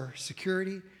alone is our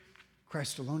security.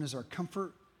 Christ alone is our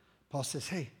comfort. Paul says,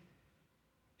 hey,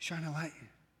 shine a light.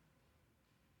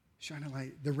 Shine a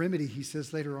light. The remedy, he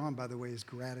says later on, by the way, is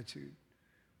gratitude.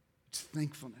 It's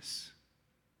thankfulness.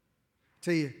 I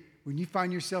tell you, when you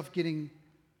find yourself getting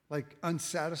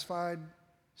unsatisfied,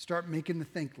 start making the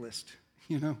thank list,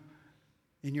 in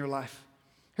your life.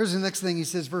 Here's the next thing he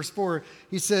says, verse 4.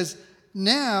 He says,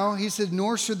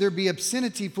 nor should there be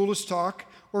obscenity, foolish talk,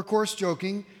 or coarse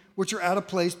joking, which are out of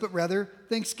place, but rather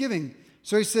thanksgiving.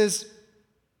 So he says,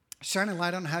 shine a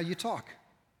light on how you talk.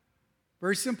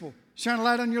 Very simple. Shine a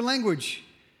light on your language.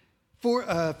 For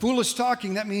foolish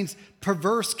talking, that means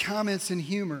perverse comments and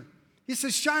humor. He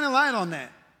says, shine a light on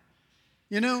that.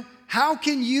 How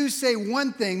can you say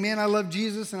one thing, man, I love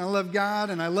Jesus and I love God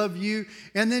and I love you,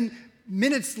 and then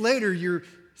minutes later you're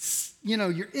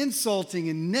insulting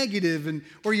and negative,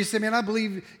 or you say, man, I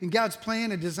believe in God's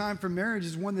plan and design for marriage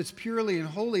is one that's purely and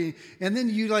holy, and then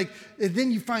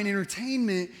you find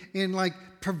entertainment in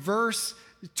perverse,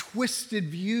 twisted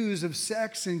views of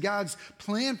sex and God's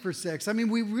plan for sex. I mean,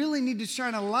 we really need to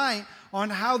shine a light on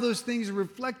how those things are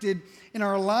reflected in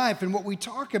our life and what we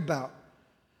talk about.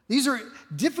 These are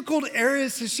difficult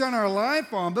areas to shine our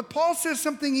life on, but Paul says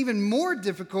something even more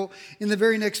difficult in the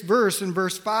very next verse, in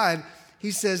verse 5.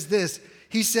 He says this.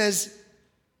 He says,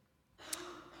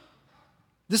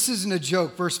 this isn't a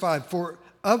joke, verse 5. For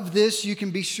of this you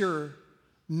can be sure,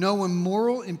 no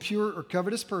immoral, impure, or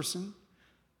covetous person,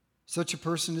 such a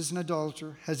person is an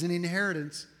idolater, has an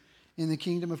inheritance in the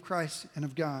kingdom of Christ and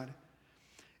of God.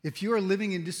 If you are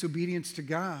living in disobedience to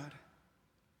God,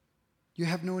 you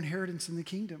have no inheritance in the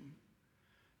kingdom.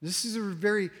 This is a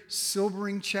very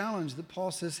sobering challenge that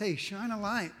Paul says, hey, shine a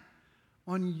light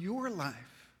on your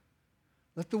life.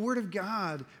 Let the Word of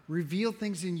God reveal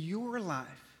things in your life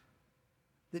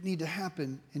that need to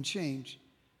happen and change.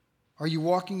 Are you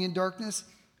walking in darkness?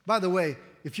 By the way,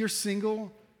 if you're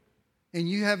single and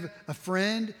you have a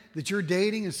friend that you're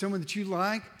dating and someone that you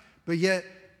like, but yet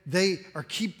they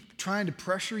keep trying to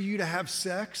pressure you to have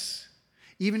sex,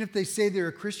 even if they say they're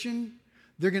a Christian,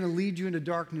 they're going to lead you into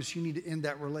darkness. You need to end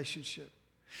that relationship.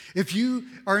 If you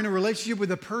are in a relationship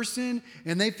with a person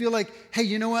and they feel like, hey,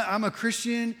 you know what, I'm a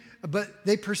Christian, but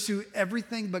they pursue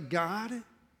everything but God,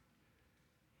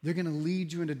 they're going to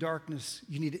lead you into darkness.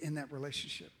 You need to end that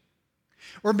relationship.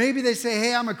 Or maybe they say,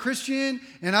 hey, I'm a Christian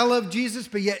and I love Jesus,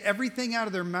 but yet everything out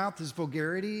of their mouth is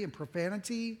vulgarity and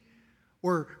profanity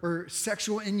or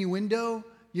sexual innuendo.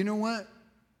 You know what?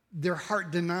 Their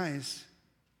heart denies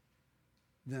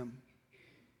them.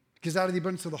 Because out of the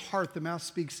abundance of the heart, the mouth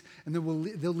speaks, and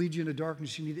they'll lead you into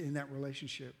darkness. You need to end that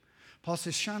relationship. Paul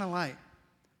says, shine a light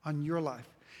on your life.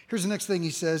 Here's the next thing he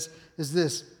says is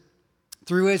this.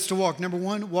 3 ways to walk. Number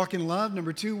 1, walk in love.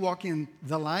 Number 2, walk in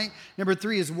the light. Number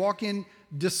 3 is walk in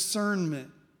discernment.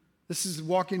 This is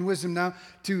walk in wisdom. Now,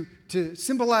 to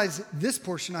symbolize this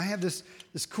portion, I have this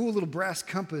cool little brass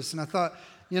compass, and I thought,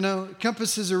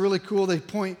 compasses are really cool.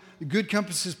 Good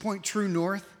compasses point true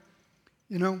north.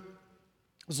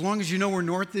 As long as you know where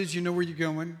north is, you know where you're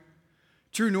going.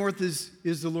 True north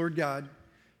is the Lord God.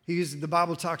 The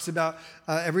Bible talks about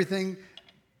everything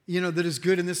that is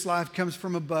good in this life comes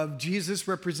from above. Jesus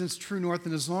represents true north,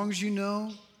 and as long as you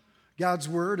know God's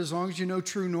word, as long as you know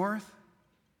true north,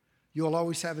 you'll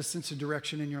always have a sense of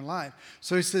direction in your life.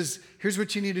 So he says, here's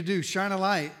what you need to do. Shine a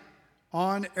light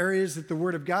on areas that the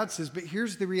word of God says, but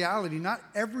here's the reality. Not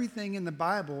everything in the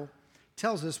Bible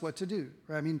tells us what to do.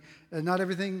 Right? I mean, not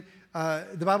everything,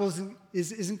 the Bible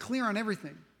isn't clear on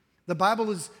everything. The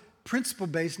Bible is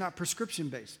principle-based, not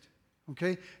prescription-based.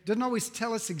 Okay? It doesn't always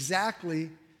tell us exactly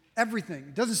everything.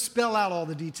 It doesn't spell out all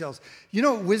the details. You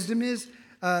know what wisdom is?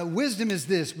 Wisdom is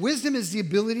this. Wisdom is the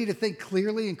ability to think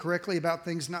clearly and correctly about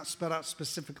things not spelled out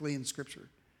specifically in Scripture.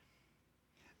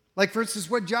 Like, for instance,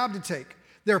 what job to take.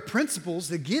 There are principles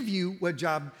that give you what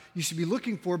job you should be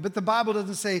looking for, but the Bible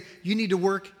doesn't say you need to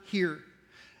work here.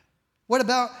 What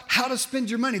about how to spend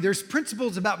your money? There's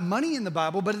principles about money in the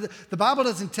Bible, but the Bible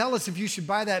doesn't tell us if you should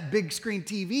buy that big screen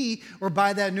TV or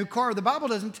buy that new car. The Bible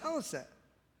doesn't tell us that.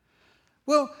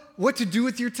 Well, what to do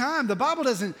with your time. The Bible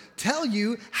doesn't tell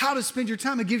you how to spend your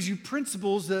time. It gives you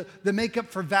principles that make up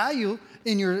for value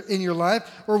in your life,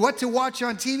 or what to watch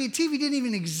on TV. TV didn't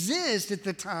even exist at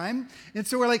the time. And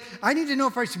so we're like, I need to know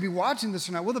if I should be watching this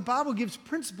or not. Well, the Bible gives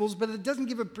principles, but it doesn't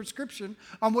give a prescription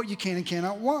on what you can and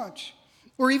cannot watch.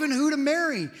 Or even who to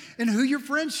marry and who your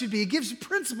friends should be. It gives you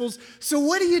principles. So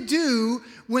what do you do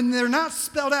when they're not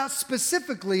spelled out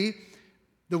specifically?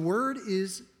 The word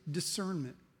is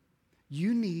discernment.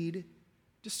 You need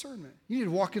discernment. You need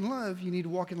to walk in love. You need to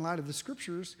walk in light of the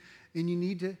Scriptures. And you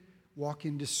need to walk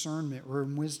in discernment or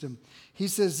in wisdom. He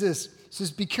says this. He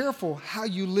says, be careful how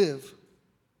you live.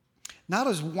 Not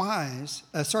as unwise,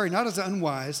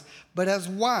 but as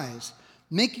wise,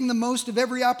 making the most of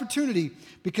every opportunity,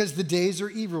 because the days are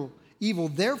evil.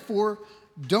 Therefore,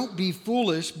 don't be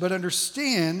foolish, but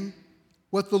understand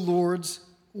what the Lord's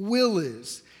will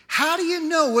is. How do you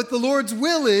know what the Lord's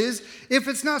will is if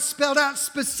it's not spelled out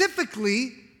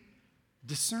specifically?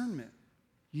 Discernment.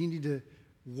 You need to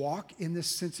walk in this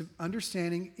sense of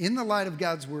understanding in the light of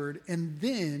God's word, and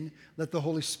then let the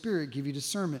Holy Spirit give you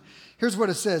discernment. Here's what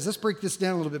it says. Let's break this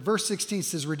down a little bit. Verse 16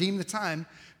 says, redeem the time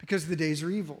because the days are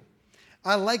evil.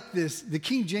 I like this. The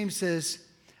King James says,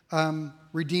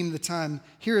 redeem the time.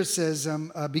 Here it says,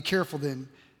 be careful then.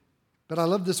 But I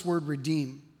love this word,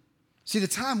 redeem. See, the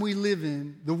time we live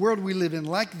in, the world we live in,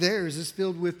 like theirs, is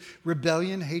filled with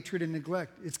rebellion, hatred, and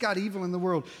neglect. It's got evil in the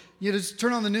world. You just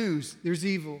turn on the news, there's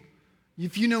evil.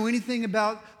 If you know anything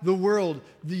about the world,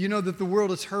 you know that the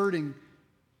world is hurting.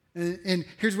 And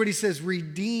here's what he says,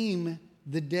 redeem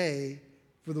the day,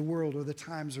 for the world or the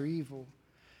times are evil.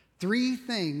 3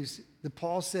 things that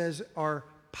Paul says are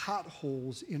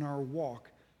potholes in our walk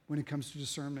when it comes to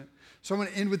discernment. So I'm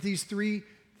going to end with these 3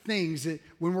 things that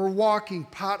when we're walking,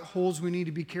 potholes we need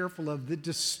to be careful of that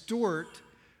distort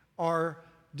our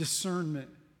discernment.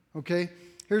 Okay?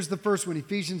 Here's the first one.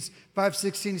 Ephesians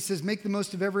 5:16, he says, make the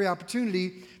most of every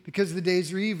opportunity because the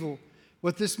days are evil.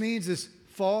 What this means is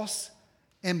false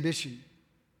ambition.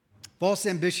 False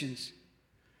ambitions.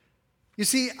 You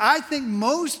see, I think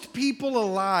most people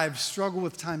alive struggle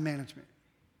with time management.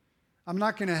 I'm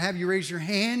not going to have you raise your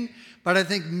hand, but I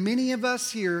think many of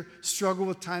us here struggle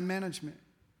with time management.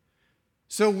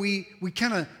 So we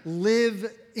kind of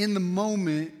live in the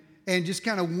moment and just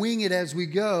kind of wing it as we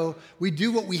go. We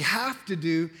do what we have to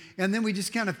do, and then we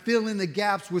just kind of fill in the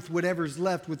gaps with whatever's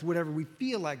left, with whatever we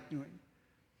feel like doing.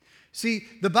 See,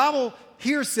 the Bible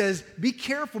here says, be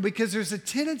careful, because there's a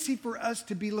tendency for us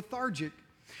to be lethargic.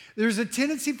 There's a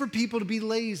tendency for people to be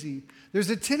lazy. There's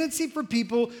a tendency for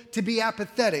people to be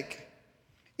apathetic.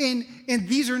 And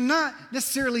these are not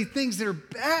necessarily things that are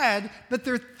bad, but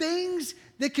they're things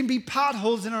that can be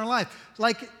potholes in our life.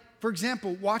 Like, for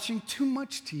example, watching too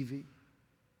much TV.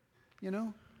 You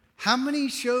know? How many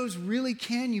shows really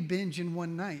can you binge in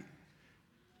one night?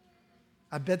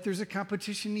 I bet there's a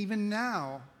competition even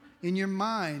now in your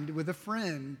mind with a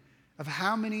friend of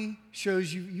how many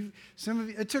shows some of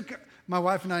you, it took my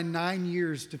wife and I 9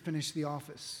 years to finish The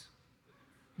Office.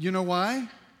 You know why?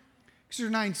 Because there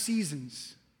are 9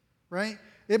 seasons, right?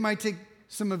 It might take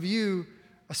some of you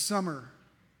a summer,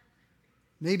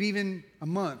 maybe even a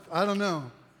month. I don't know.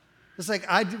 It's like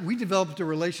we developed a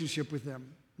relationship with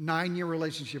them, 9-year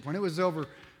relationship. When it was over,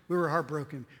 we were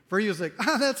heartbroken. For you, it was like,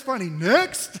 that's funny.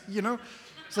 Next,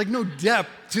 It's like no depth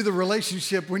to the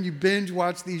relationship when you binge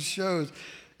watch these shows.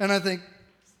 And I think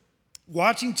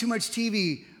watching too much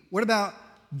TV, what about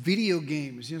video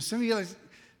games? Some of you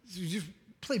just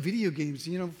play video games.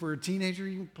 For a teenager,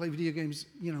 you can play video games,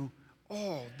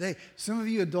 all day. Some of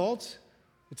you adults,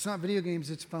 it's not video games,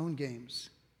 it's phone games.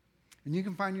 And you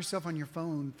can find yourself on your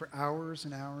phone for hours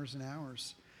and hours and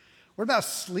hours. What about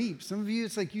sleep? Some of you,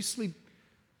 it's like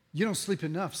you don't sleep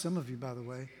enough, some of you, by the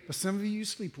way. But some of you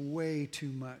sleep way too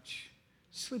much.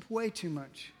 Sleep way too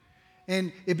much.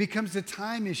 And it becomes a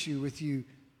time issue with you.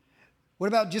 What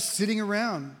about just sitting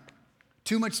around?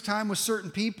 Too much time with certain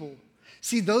people.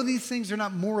 See, though these things are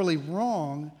not morally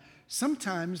wrong,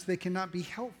 sometimes they cannot be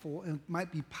helpful and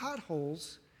might be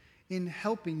potholes in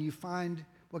helping you find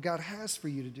what God has for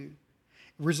you to do,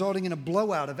 resulting in a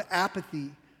blowout of apathy,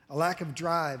 a lack of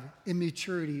drive,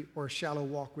 immaturity, or a shallow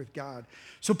walk with God.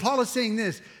 So Paul is saying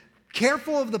this,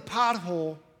 careful of the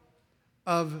pothole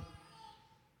of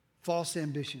false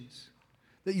ambitions,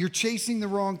 that you're chasing the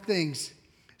wrong things.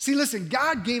 See, listen,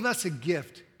 God gave us a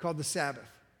gift called the Sabbath.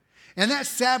 And that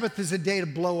Sabbath is a day to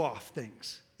blow off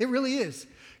things. It really is.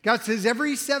 God says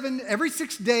every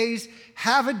 6 days,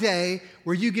 have a day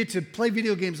where you get to play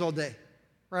video games all day,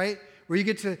 right? Where you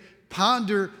get to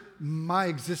ponder my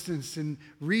existence and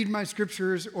read my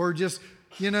scriptures or just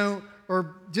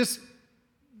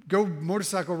go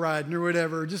motorcycle riding or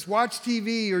whatever, or just watch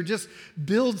TV or just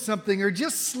build something or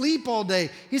just sleep all day.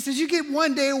 He says you get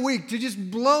 1 day a week to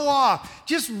just blow off,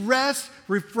 just rest,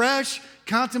 refresh,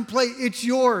 contemplate. It's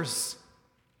yours.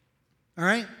 All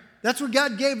right? That's what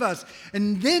God gave us.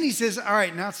 And then he says, all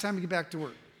right, now it's time to get back to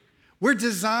work. We're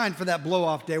designed for that blow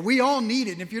off day. We all need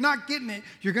it. And if you're not getting it,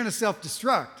 you're going to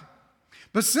self-destruct.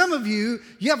 But some of you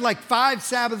have like 5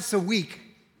 Sabbaths a week,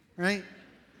 right?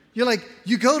 You're like,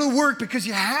 you go to work because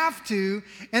you have to,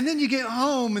 and then you get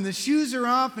home and the shoes are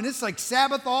off and it's like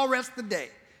Sabbath all rest of the day.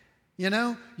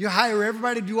 You hire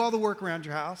everybody to do all the work around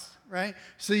your house, right?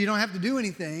 So you don't have to do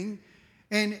anything.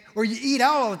 Or you eat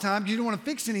out all the time because you don't want to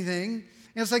fix anything.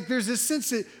 And it's like there's this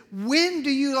sense that when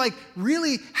do you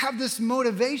really have this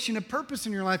motivation, a purpose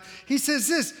in your life? He says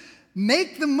this,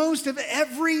 make the most of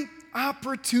every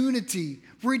opportunity.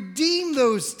 Redeem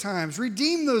those times.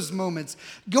 Redeem those moments.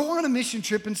 Go on a mission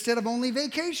trip instead of only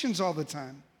vacations all the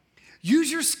time.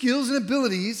 Use your skills and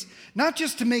abilities, not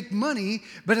just to make money,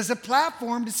 but as a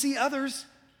platform to see others,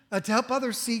 to help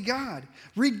others see God.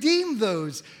 Redeem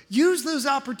those. Use those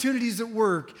opportunities at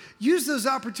work. Use those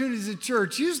opportunities at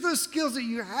church. Use those skills that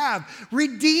you have.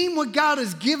 Redeem what God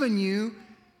has given you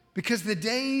because the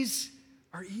days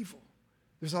are evil.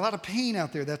 There's a lot of pain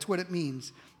out there. That's what it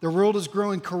means. The world is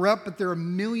growing corrupt, but there are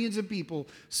millions of people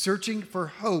searching for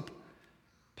hope.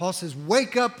 Paul says,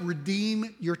 wake up,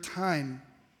 redeem your time.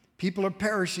 People are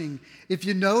perishing. If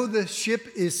you know the ship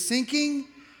is sinking,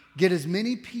 get as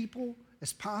many people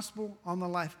as possible on the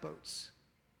lifeboats.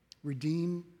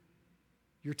 Redeem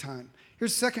your time.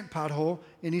 Here's the second pothole,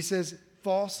 and he says,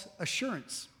 false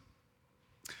assurance.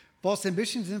 False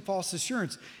ambitions and false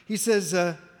assurance. He says,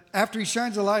 after he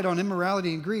shines a light on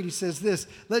immorality and greed, he says this,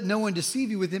 let no one deceive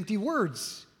you with empty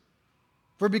words.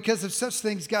 For because of such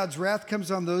things, God's wrath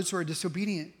comes on those who are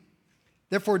disobedient.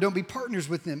 Therefore, don't be partners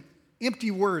with them.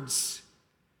 Empty words.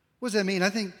 What does that mean? I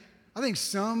think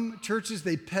some churches,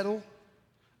 they peddle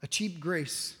a cheap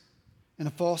grace and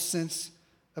a false sense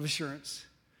of assurance.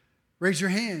 Raise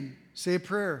your hand, say a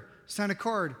prayer, sign a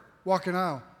card, walk an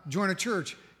aisle, join a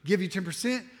church, give you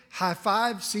 10%, high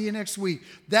five, see you next week.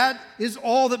 That is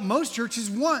all that most churches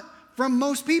want from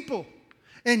most people.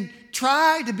 And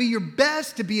try to be your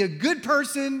best, to be a good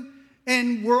person,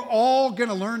 and we're all going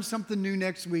to learn something new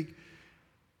next week.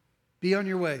 Be on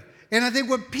your way. And I think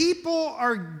what people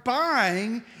are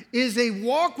buying is a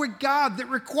walk with God that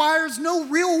requires no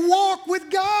real walk with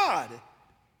God.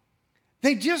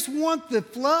 They just want the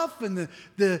fluff and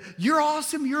the you're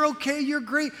awesome, you're okay, you're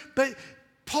great. But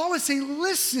Paul is saying,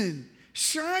 listen,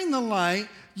 shine the light,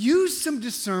 use some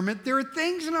discernment. There are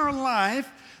things in our life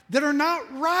that are not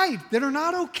right, that are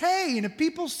not okay. And if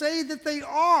people say that they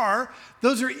are,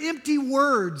 those are empty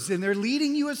words and they're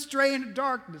leading you astray into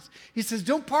darkness. He says,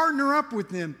 don't partner up with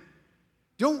them.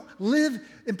 Don't live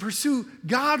and pursue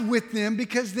God with them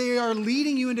because they are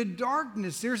leading you into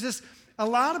darkness. There's a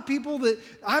lot of people that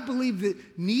I believe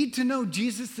that need to know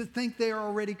Jesus that think they are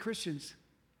already Christians.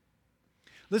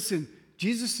 Listen,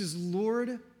 Jesus is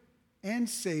Lord and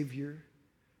Savior.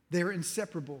 They're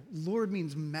inseparable. Lord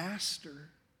means master.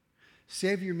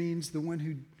 Savior means the one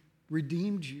who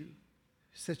redeemed you,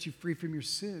 set you free from your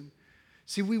sin.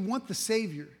 See, we want the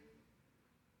Savior,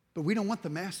 but we don't want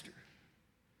the master.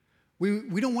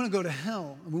 We don't want to go to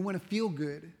hell, and we want to feel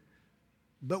good,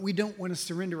 but we don't want to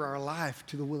surrender our life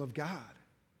to the will of God.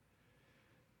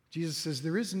 Jesus says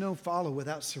there is no follow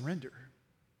without surrender.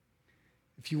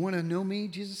 If you want to know me,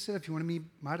 Jesus said, if you want to be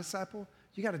my disciple,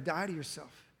 you got to die to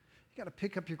yourself. You got to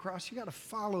pick up your cross. You got to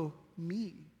follow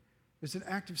me. There's an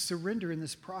act of surrender in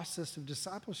this process of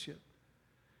discipleship.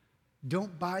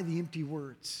 Don't buy the empty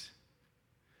words.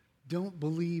 Don't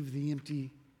believe the empty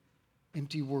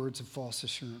words of false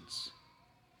assurance.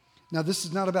 Now, this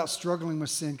is not about struggling with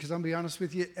sin, because I'll be honest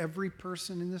with you, every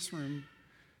person in this room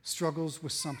struggles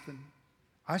with something.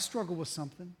 I struggle with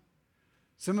something.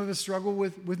 Some of us struggle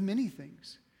with many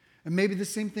things. And maybe the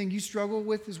same thing you struggle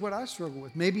with is what I struggle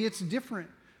with. Maybe it's different.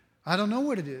 I don't know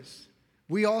what it is.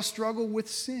 We all struggle with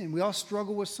sin. We all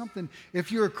struggle with something.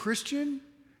 If you're a Christian,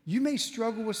 you may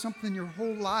struggle with something your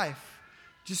whole life.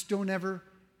 Just don't ever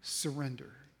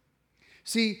surrender.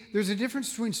 See, there's a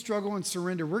difference between struggle and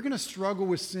surrender. We're going to struggle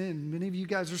with sin. Many of you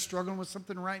guys are struggling with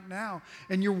something right now,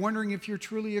 and you're wondering if you're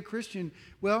truly a Christian.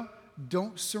 Well,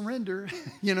 don't surrender,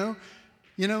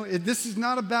 This is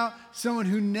not about someone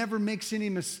who never makes any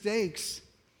mistakes.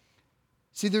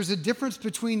 See, there's a difference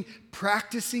between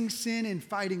practicing sin and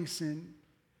fighting sin.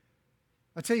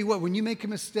 I'll tell you what, when you make a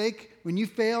mistake, when you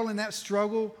fail in that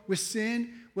struggle with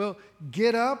sin, well,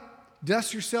 get up,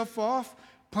 dust yourself off,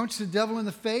 punch the devil in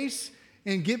the face,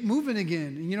 and get moving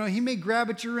again. And, he may grab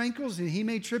at your ankles and he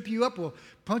may trip you up. Well,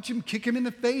 punch him, kick him in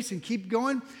the face, and keep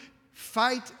going.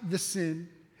 Fight the sin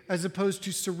as opposed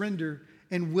to surrender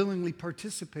and willingly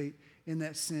participate in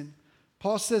that sin.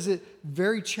 Paul says it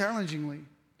very challengingly.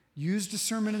 Use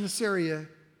discernment in this area.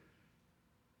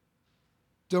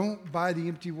 Don't buy the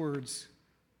empty words.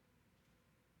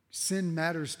 Sin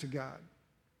matters to God.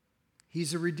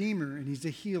 He's a redeemer and he's a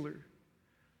healer,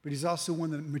 but he's also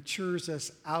one that matures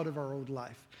us out of our old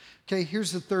life. Okay,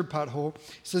 here's the third pothole.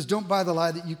 It says, don't buy the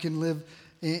lie that you can live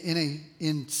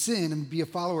in sin and be a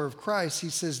follower of Christ. He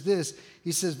says this.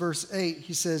 He says, verse 8,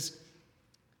 he says,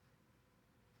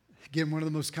 again, one of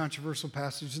the most controversial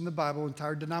passages in the Bible.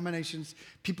 Entire denominations,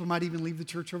 people might even leave the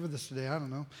church over this today. I don't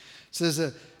know. It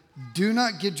says, do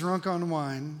not get drunk on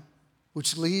wine,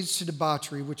 which leads to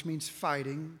debauchery, which means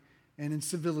fighting and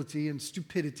incivility and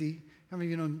stupidity. How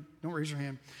many of you know, don't raise your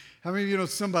hand. How many of you know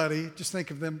somebody, just think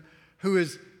of them, who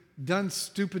has done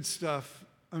stupid stuff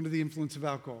under the influence of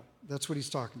alcohol? That's what he's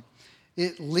talking.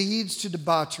 It leads to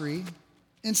debauchery.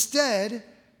 Instead,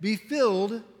 be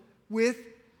filled with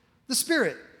the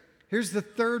Spirit. Here's the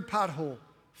third pothole,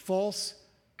 false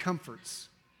comforts.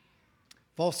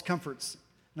 False comforts.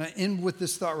 And I end with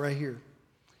this thought right here.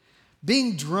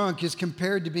 Being drunk is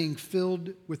compared to being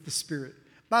filled with the Spirit.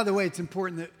 By the way, it's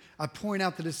important that I point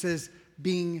out that it says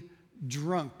being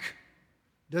drunk.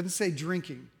 It doesn't say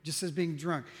drinking, it just says being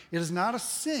drunk. It is not a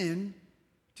sin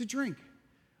to drink.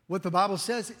 What the Bible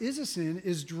says is a sin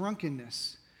is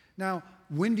drunkenness. Now,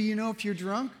 when do you know if you're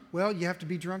drunk? Well, you have to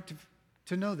be drunk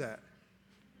to know that,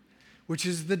 which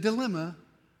is the dilemma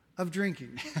of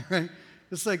drinking, right?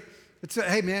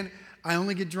 Hey man, I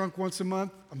only get drunk once a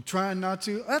month. I'm trying not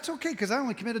to. That's okay, because I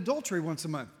only commit adultery once a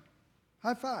month.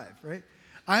 High five, right?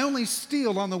 I only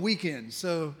steal on the weekend,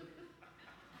 so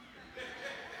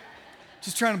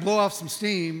just trying to blow off some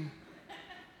steam,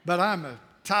 but I'm a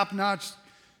top-notch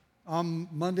on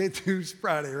Monday through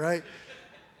Friday, right?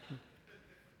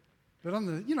 But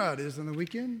you know how it is on the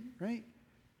weekend, right?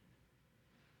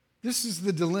 This is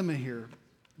the dilemma here.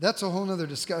 That's a whole other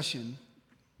discussion.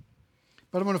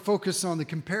 But I'm going to focus on the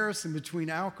comparison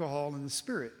between alcohol and the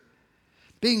Spirit.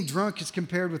 Being drunk is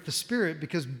compared with the Spirit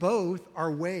because both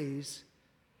are ways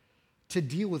to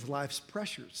deal with life's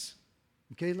pressures.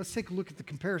 Okay, let's take a look at the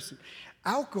comparison.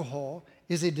 Alcohol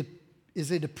is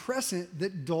a depressant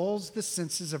that dulls the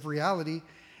senses of reality,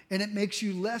 and it makes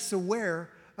you less aware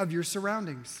of your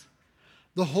surroundings.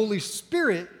 The Holy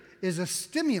Spirit is a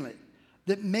stimulant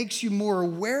that makes you more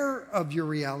aware of your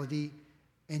reality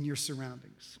and your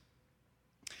surroundings.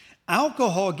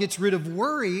 Alcohol gets rid of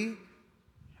worry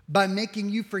by making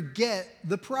you forget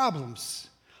the problems.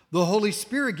 The Holy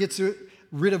Spirit gets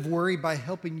rid of worry by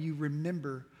helping you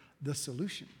remember the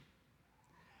solution.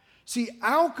 See,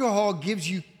 alcohol gives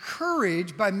you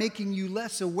courage by making you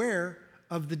less aware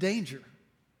of the danger.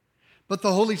 But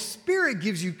the Holy Spirit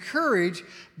gives you courage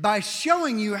by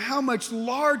showing you how much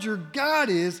larger God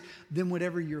is than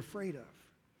whatever you're afraid of.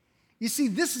 You see,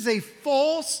 this is a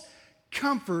false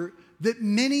comfort that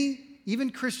many, even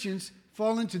Christians,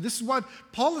 fall into. This is why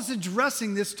Paul is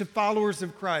addressing this to followers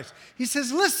of Christ. He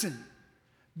says, listen,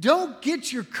 don't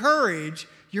get your courage,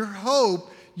 your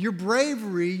hope, your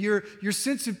bravery, your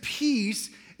sense of peace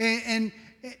and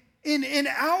in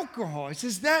alcohol. He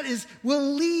says that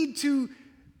will lead to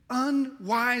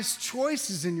unwise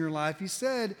choices in your life. He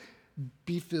said,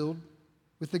 be filled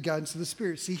with the guidance of the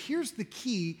Spirit. See, here's the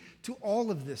key to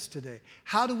all of this today.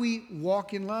 How do we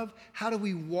walk in love? How do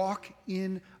we walk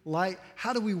in light?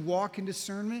 How do we walk in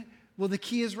discernment? Well, the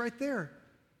key is right there.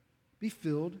 Be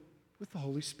filled with the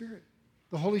Holy Spirit.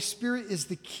 The Holy Spirit is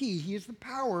the key. He is the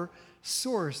power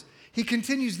source. He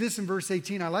continues this in verse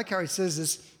 18. I like how he says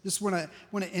this. This is when I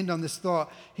want to end on this thought.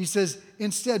 He says,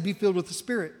 instead, be filled with the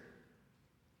Spirit.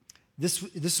 This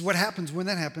is what happens when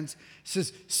that happens. It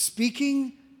says,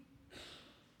 speaking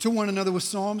to one another with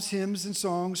psalms, hymns, and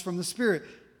songs from the Spirit.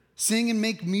 Sing and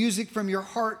make music from your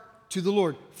heart to the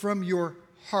Lord. From your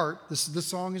heart. The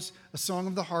song is a song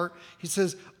of the heart. He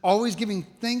says, always giving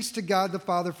thanks to God the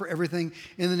Father for everything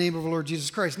in the name of the Lord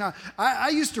Jesus Christ. Now, I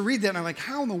used to read that and I'm like,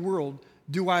 how in the world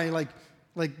do I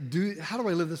how do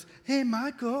I live this? Hey,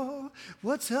 Michael,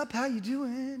 what's up? How you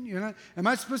doing? You know, am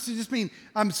I supposed to just mean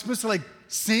I'm supposed to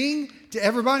sing to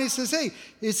everybody? It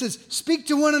says, speak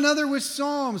to one another with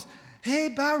psalms. Hey,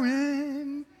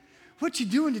 Byron, what you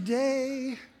doing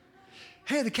today?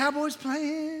 Hey, the Cowboys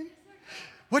playing.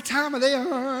 What time are they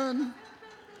on?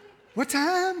 What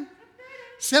time?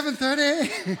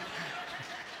 7:30.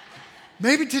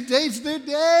 Maybe today's their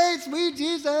day, sweet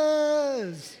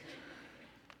Jesus.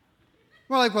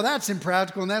 Well, that's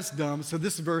impractical and that's dumb. So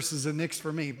this verse is a nix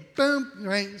for me. Boom,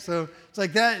 right? So it's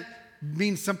like that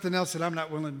means something else that I'm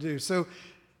not willing to do. So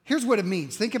here's what it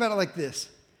means. Think about it like this.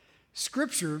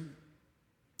 Scripture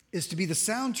is to be the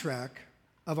soundtrack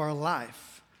of our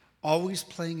life, always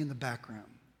playing in the background,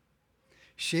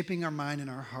 shaping our mind and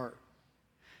our heart.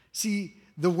 See,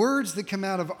 the words that come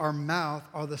out of our mouth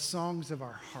are the songs of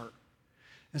our heart.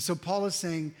 And so Paul is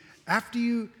saying, after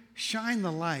you shine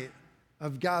the light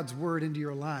of God's word into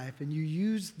your life and you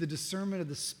use the discernment of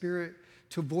the Spirit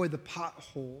to avoid the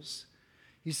potholes,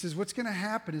 he says what's going to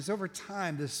happen is over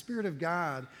time, the Spirit of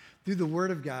God through the Word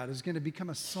of God is going to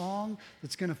become a song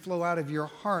that's going to flow out of your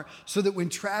heart so that when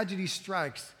tragedy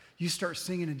strikes, you start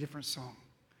singing a different song.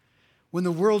 When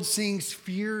the world sings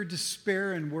fear,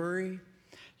 despair, and worry,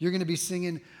 you're going to be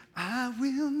singing, I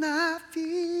will not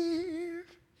fear.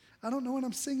 I don't know what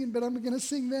I'm singing, but I'm going to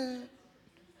sing that.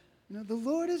 The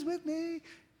Lord is with me.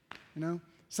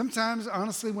 Sometimes,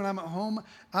 honestly, when I'm at home,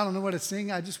 I don't know what to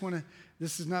sing. I just want to,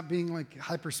 this is not being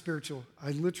hyper spiritual.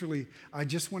 I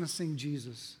just want to sing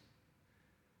Jesus.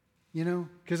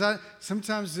 Because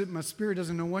sometimes my spirit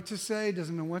doesn't know what to say,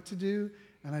 doesn't know what to do,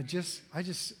 and I just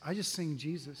sing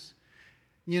Jesus.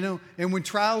 And when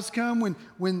trials come,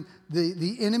 when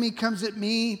the enemy comes at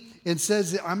me and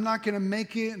says that I'm not going to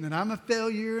make it and that I'm a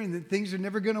failure and that things are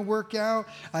never going to work out,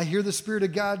 I hear the Spirit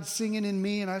of God singing in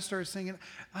me and I start singing,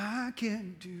 I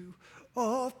can do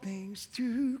all things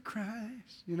through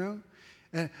Christ,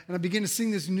 And I begin to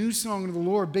sing this new song to the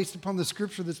Lord based upon the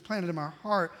scripture that's planted in my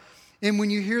heart. And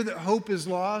when you hear that hope is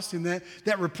lost and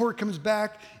that report comes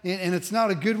back and it's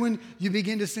not a good one, you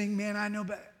begin to sing, man, I know,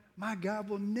 but my God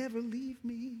will never leave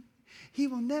me. He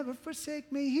will never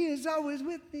forsake me. He is always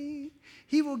with me.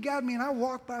 He will guide me, and I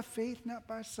walk by faith, not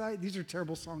by sight. These are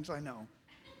terrible songs, I know.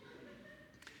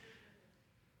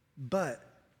 But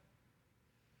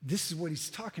this is what he's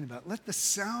talking about. Let the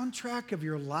soundtrack of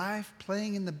your life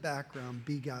playing in the background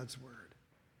be God's word.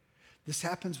 This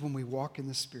happens when we walk in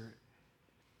the Spirit.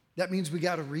 That means we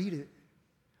got to read it.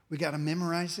 We got to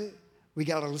memorize it. We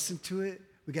got to listen to it.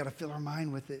 We got to fill our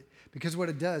mind with it. Because what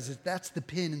it does is that's the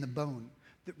pin in the bone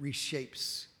that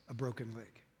reshapes a broken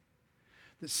leg.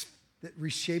 That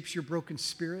reshapes your broken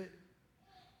spirit.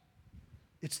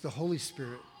 It's the Holy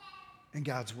Spirit and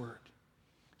God's Word.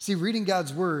 See, reading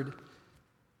God's Word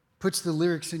puts the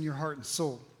lyrics in your heart and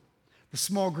soul. The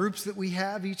small groups that we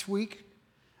have each week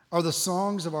are the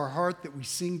songs of our heart that we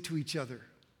sing to each other.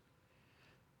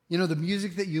 The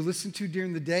music that you listen to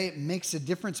during the day, it makes a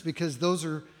difference because those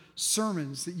are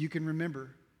sermons that you can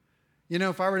remember.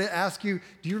 If I were to ask you,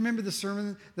 do you remember the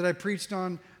sermon that I preached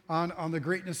on the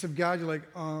greatness of God? You're like,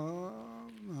 I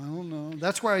don't know.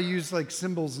 That's why I use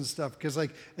symbols and stuff because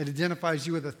it identifies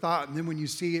you with a thought. And then when you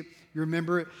see it, you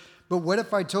remember it. But what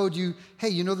if I told you, hey,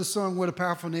 you know the song, What a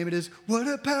Powerful Name It Is? What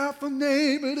a powerful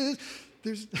name it is.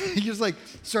 You just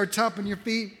start tapping your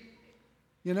feet.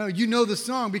 You know the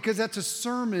song because that's a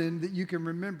sermon that you can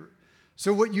remember.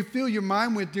 So what you fill your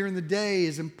mind with during the day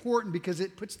is important because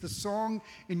it puts the song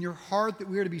in your heart that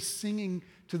we are to be singing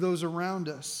to those around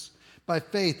us by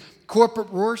faith.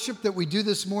 Corporate worship that we do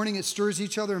this morning, it stirs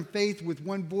each other in faith with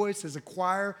one voice as a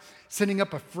choir, sending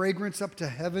up a fragrance up to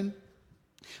heaven.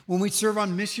 When we serve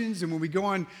on missions and when we go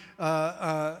on,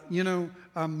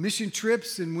 mission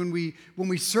trips and when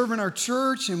we serve in our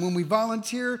church and when we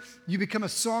volunteer, you become a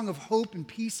song of hope and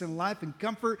peace and life and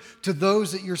comfort to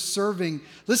those that you're serving.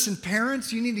 Listen,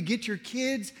 parents, you need to get your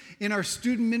kids in our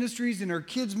student ministries and our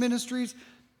kids' ministries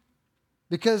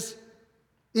because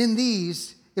in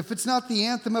these, if it's not the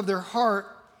anthem of their heart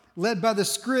led by the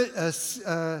scriptures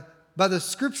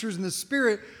and the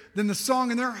Spirit, then the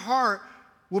song in their heart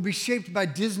will be shaped by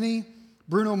Disney,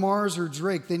 Bruno Mars, or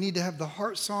Drake. They need to have the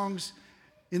heart songs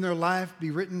in their life be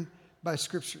written by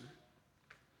Scripture.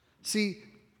 See,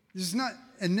 there's not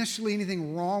initially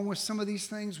anything wrong with some of these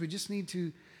things. We just need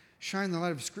to shine the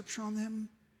light of Scripture on them,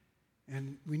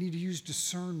 and we need to use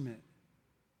discernment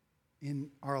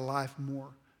in our life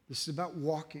more. This is about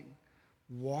walking.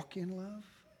 Walk in love,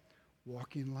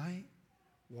 walk in light,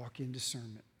 walk in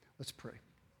discernment. Let's pray.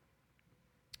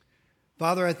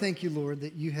 Father, I thank you, Lord,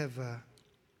 that you have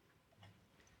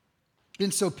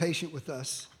been so patient with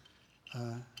us.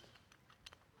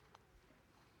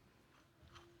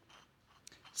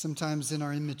 Sometimes in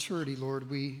our immaturity, Lord,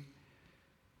 we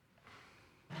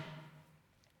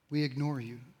ignore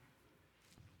you.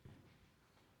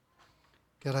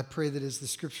 God, I pray that as the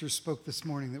Scripture spoke this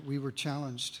morning, that we were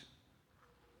challenged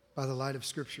by the light of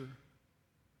Scripture.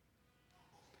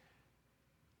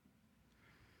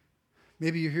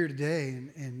 Maybe you're here today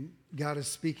and God is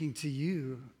speaking to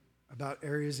you about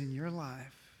areas in your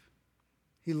life.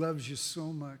 He loves you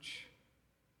so much.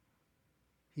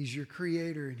 He's your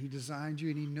creator and He designed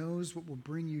you and He knows what will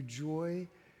bring you joy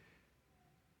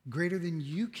greater than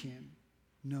you can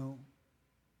know.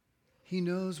 He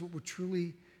knows what will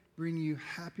truly bring you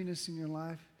happiness in your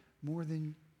life more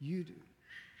than you do.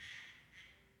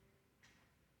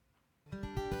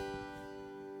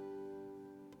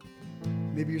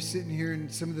 Maybe you're sitting here and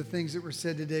some of the things that were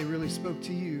said today really spoke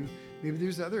to you. Maybe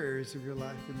there's other areas of your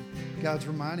life and God's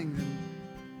reminding them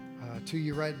to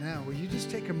you right now. Will you just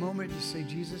take a moment and just say,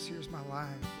 Jesus, here's my life.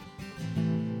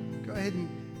 Go ahead and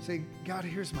say, God,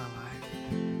 here's my life.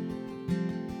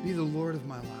 Be the Lord of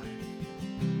my life.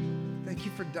 Thank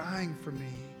you for dying for me.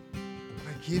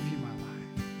 I give you my life.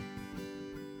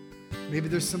 Maybe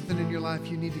there's something in your life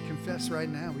you need to confess right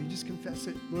now. Will you just confess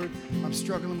it? Lord, I'm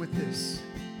struggling with this.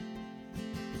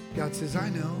 God says, I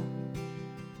know,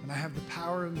 and I have the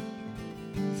power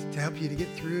to help you to get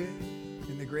through it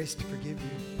and the grace to forgive you.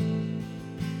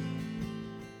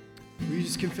 Will you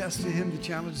just confess to Him the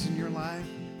challenges in your life?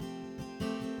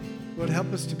 Lord,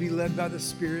 help us to be led by the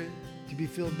Spirit, to be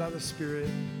filled by the Spirit,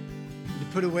 and to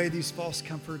put away these false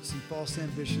comforts and false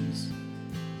ambitions,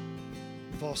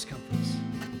 false comforts.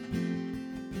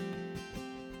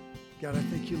 God, I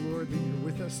thank you, Lord, that you're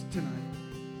with us today.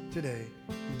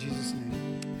 In Jesus'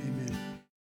 name, amen.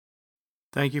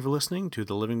 Thank you for listening to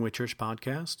the Living Way Church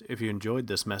podcast. If you enjoyed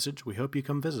this message, we hope you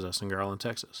come visit us in Garland,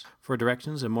 Texas. For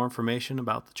directions and more information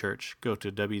about the church, go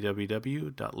to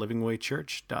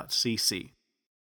www.livingwaychurch.cc.